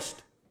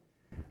Christ.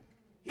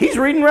 He's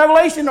reading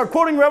Revelation or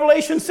quoting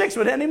Revelation 6,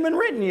 but it hadn't even been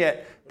written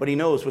yet. But he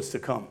knows what's to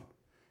come.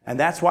 And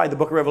that's why the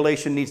book of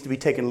Revelation needs to be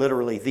taken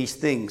literally. These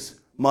things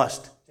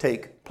must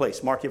take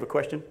place. Mark, you have a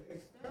question?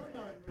 Expound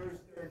on verse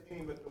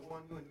 13, but the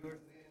one who endures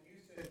to the end, you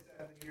said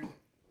 7 years.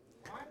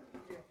 Why do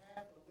you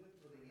have to live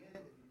to the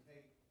end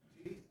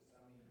if you take Jesus?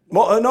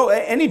 Well, no,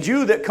 any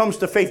Jew that comes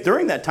to faith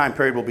during that time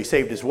period will be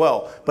saved as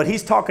well. But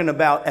he's talking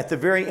about at the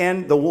very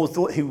end, the ones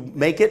who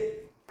make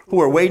it, who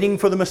are waiting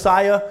for the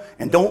Messiah,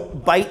 and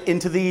don't bite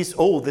into these,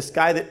 this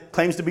guy that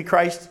claims to be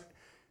Christ,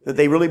 that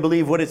they really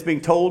believe what it's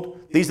being told.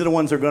 These are the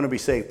ones that are going to be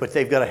saved, but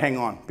they've got to hang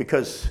on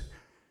because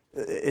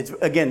it's,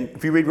 again,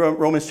 if you read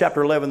Romans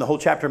chapter 11, the whole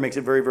chapter makes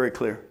it very, very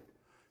clear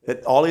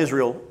that all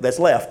Israel that's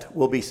left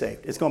will be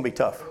saved. It's going to be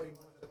tough.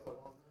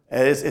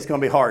 It's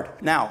going to be hard.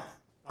 Now,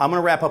 I'm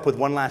going to wrap up with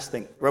one last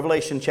thing.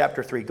 Revelation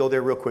chapter 3. Go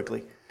there real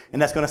quickly.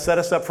 And that's going to set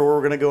us up for where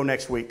we're going to go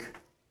next week.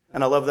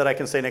 And I love that I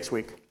can say next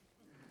week.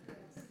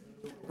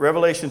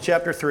 Revelation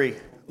chapter 3.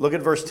 Look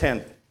at verse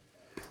 10.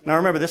 Now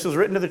remember, this was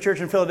written to the church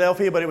in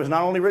Philadelphia, but it was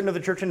not only written to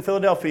the church in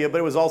Philadelphia, but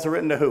it was also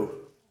written to who?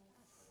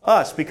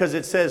 Us, because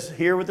it says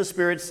here what the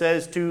Spirit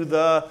says to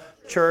the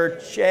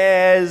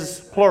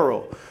churches,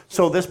 plural.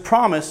 So this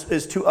promise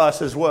is to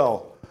us as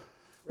well.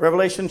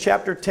 Revelation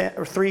chapter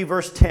 3,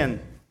 verse 10.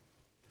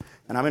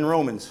 And I'm in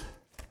Romans.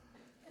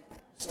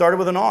 Started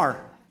with an R.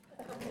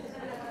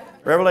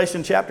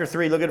 Revelation chapter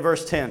 3, look at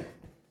verse 10.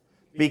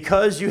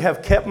 Because you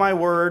have kept my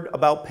word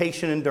about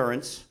patient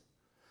endurance,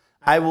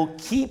 I will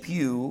keep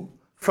you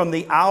from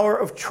the hour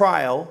of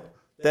trial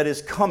that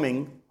is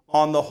coming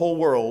on the whole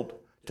world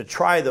to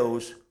try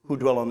those who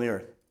dwell on the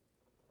earth.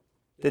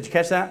 Did you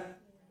catch that?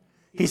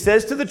 He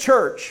says to the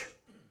church,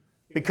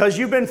 because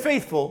you've been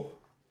faithful,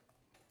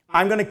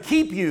 I'm going to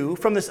keep you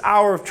from this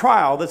hour of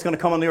trial that's going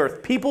to come on the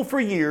earth. People for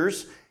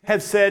years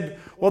have said,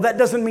 well, that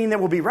doesn't mean that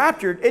we'll be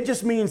raptured. It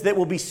just means that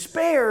we'll be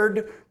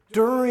spared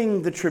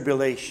during the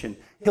tribulation.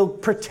 He'll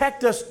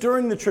protect us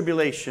during the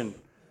tribulation.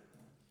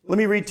 Let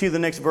me read to you the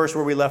next verse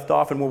where we left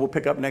off and where we'll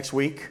pick up next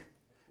week.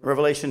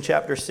 Revelation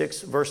chapter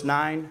 6, verse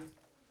 9.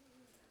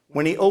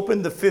 When he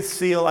opened the fifth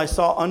seal, I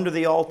saw under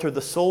the altar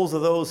the souls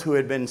of those who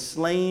had been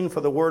slain for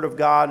the word of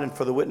God and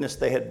for the witness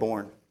they had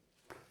borne.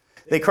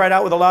 They cried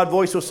out with a loud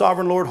voice, O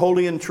sovereign Lord,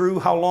 holy and true,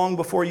 how long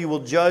before you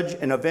will judge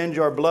and avenge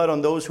our blood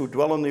on those who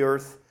dwell on the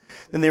earth?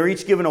 Then they were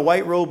each given a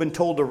white robe and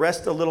told to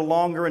rest a little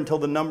longer until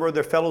the number of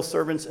their fellow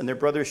servants and their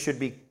brothers should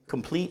be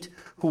complete,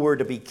 who were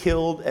to be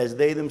killed as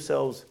they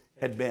themselves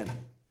had been.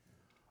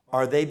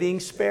 Are they being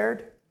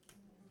spared?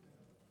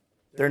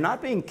 They're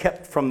not being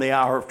kept from the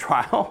hour of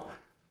trial.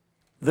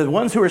 The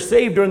ones who are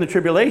saved during the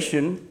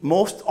tribulation,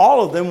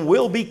 all of them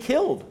will be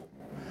killed.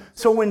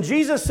 So when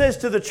Jesus says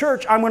to the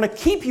church, I'm going to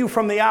keep you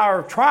from the hour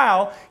of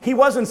trial, he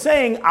wasn't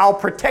saying, I'll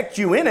protect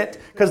you in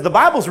it, because the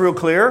Bible's real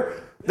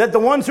clear that the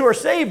ones who are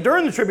saved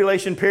during the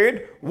tribulation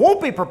period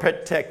won't be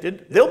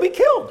protected. They'll be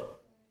killed.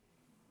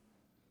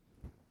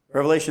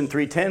 Revelation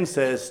 3:10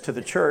 says to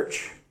the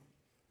church,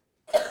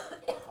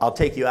 I'll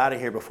take you out of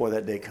here before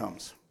that day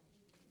comes.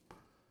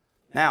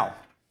 Now,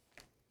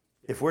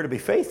 if we're to be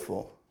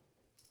faithful,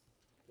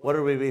 what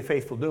are we to be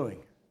faithful doing?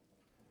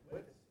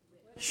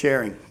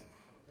 Sharing.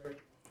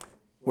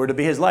 We're to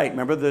be his light.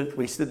 Remember,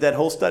 we did that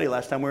whole study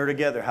last time we were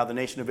together, how the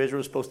nation of Israel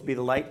was supposed to be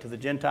the light to the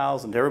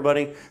Gentiles and to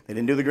everybody. They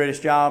didn't do the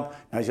greatest job.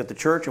 Now he's got the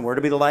church, and we're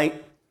to be the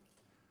light.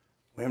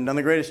 We haven't done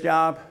the greatest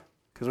job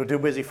because we're too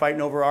busy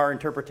fighting over our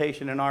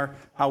interpretation and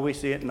how we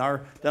see it, and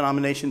our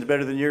denomination's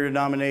better than your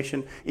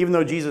denomination. Even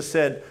though Jesus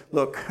said,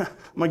 look, I'm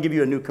going to give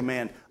you a new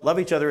command. Love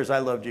each other as I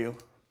loved you.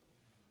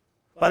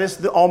 By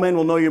this, all men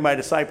will know you're my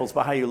disciples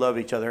by how you love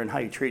each other and how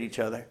you treat each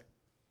other.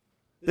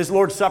 This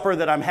Lord's Supper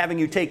that I'm having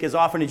you take, as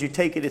often as you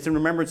take it, it's in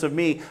remembrance of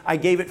me. I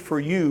gave it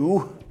for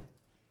you,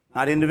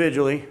 not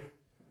individually.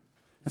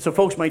 And so,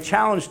 folks, my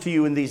challenge to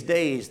you in these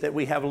days that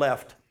we have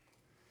left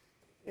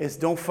is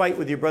don't fight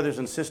with your brothers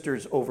and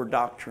sisters over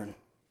doctrine.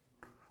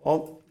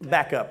 Well,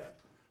 back up.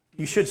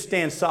 You should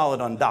stand solid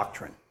on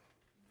doctrine.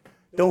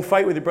 Don't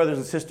fight with your brothers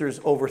and sisters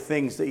over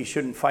things that you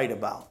shouldn't fight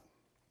about,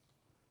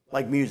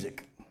 like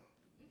music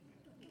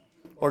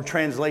or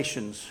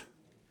translations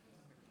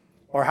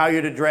or how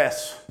you're to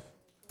dress,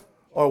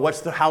 or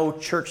how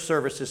church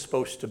service is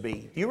supposed to be.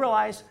 Do you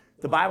realize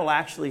the Bible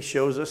actually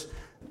shows us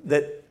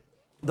that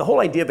the whole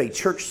idea of a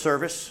church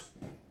service,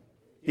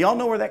 do y'all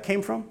know where that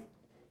came from?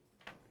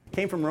 It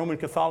came from Roman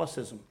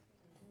Catholicism.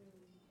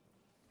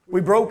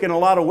 We broke in a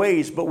lot of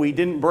ways, but we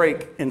didn't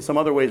break in some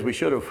other ways we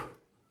should have.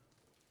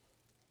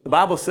 The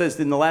Bible says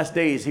in the last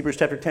days, Hebrews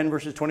chapter 10,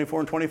 verses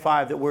 24 and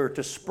 25, that we're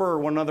to spur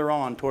one another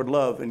on toward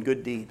love and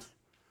good deeds.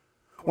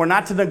 We're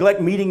not to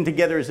neglect meeting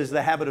together as is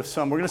the habit of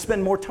some. We're going to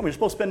spend more time. We're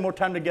supposed to spend more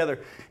time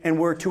together. And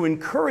we're to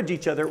encourage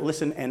each other,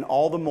 listen, and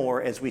all the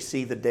more as we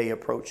see the day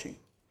approaching.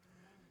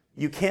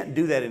 You can't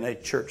do that in a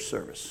church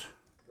service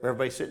where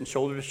everybody's sitting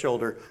shoulder to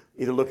shoulder,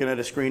 either looking at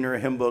a screen or a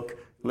hymn book,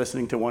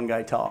 listening to one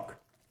guy talk.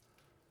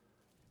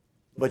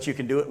 But you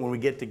can do it when we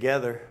get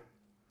together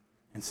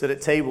and sit at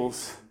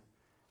tables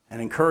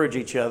and encourage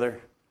each other.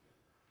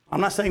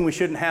 I'm not saying we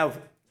shouldn't have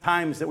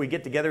times that we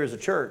get together as a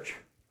church.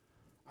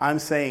 I'm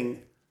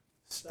saying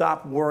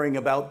stop worrying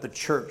about the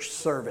church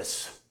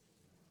service,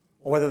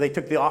 or whether they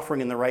took the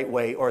offering in the right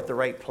way or at the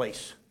right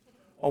place,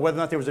 or whether or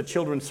not there was a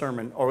children's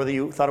sermon, or whether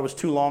you thought it was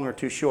too long or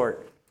too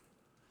short.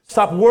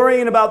 Stop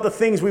worrying about the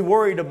things we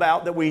worried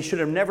about that we should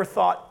have never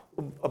thought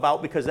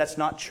about, because that's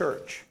not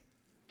church.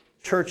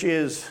 Church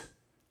is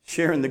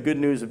sharing the good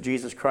news of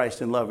Jesus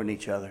Christ and loving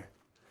each other.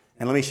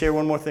 And let me share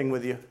one more thing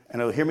with you,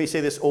 and you'll hear me say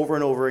this over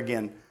and over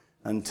again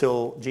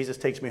until Jesus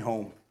takes me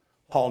home.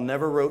 Paul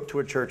never wrote to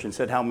a church and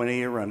said, how many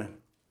are you running?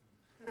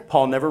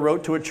 Paul never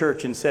wrote to a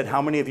church and said,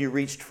 how many of you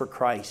reached for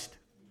Christ?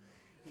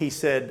 He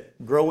said,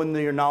 grow in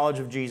your knowledge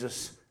of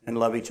Jesus and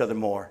love each other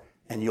more,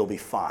 and you'll be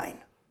fine.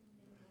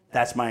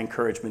 That's my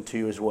encouragement to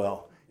you as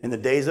well. In the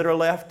days that are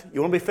left,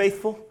 you want to be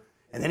faithful?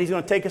 And then he's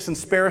going to take us and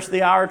spare us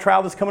the hour of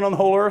trial that's coming on the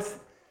whole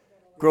earth.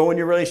 Grow in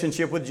your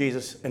relationship with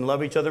Jesus and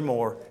love each other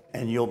more,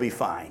 and you'll be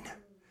fine.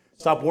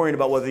 Stop worrying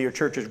about whether your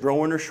church is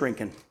growing or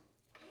shrinking.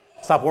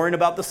 Stop worrying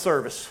about the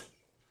service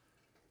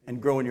and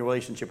grow in your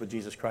relationship with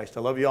Jesus Christ. I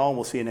love you all, and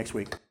we'll see you next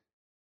week.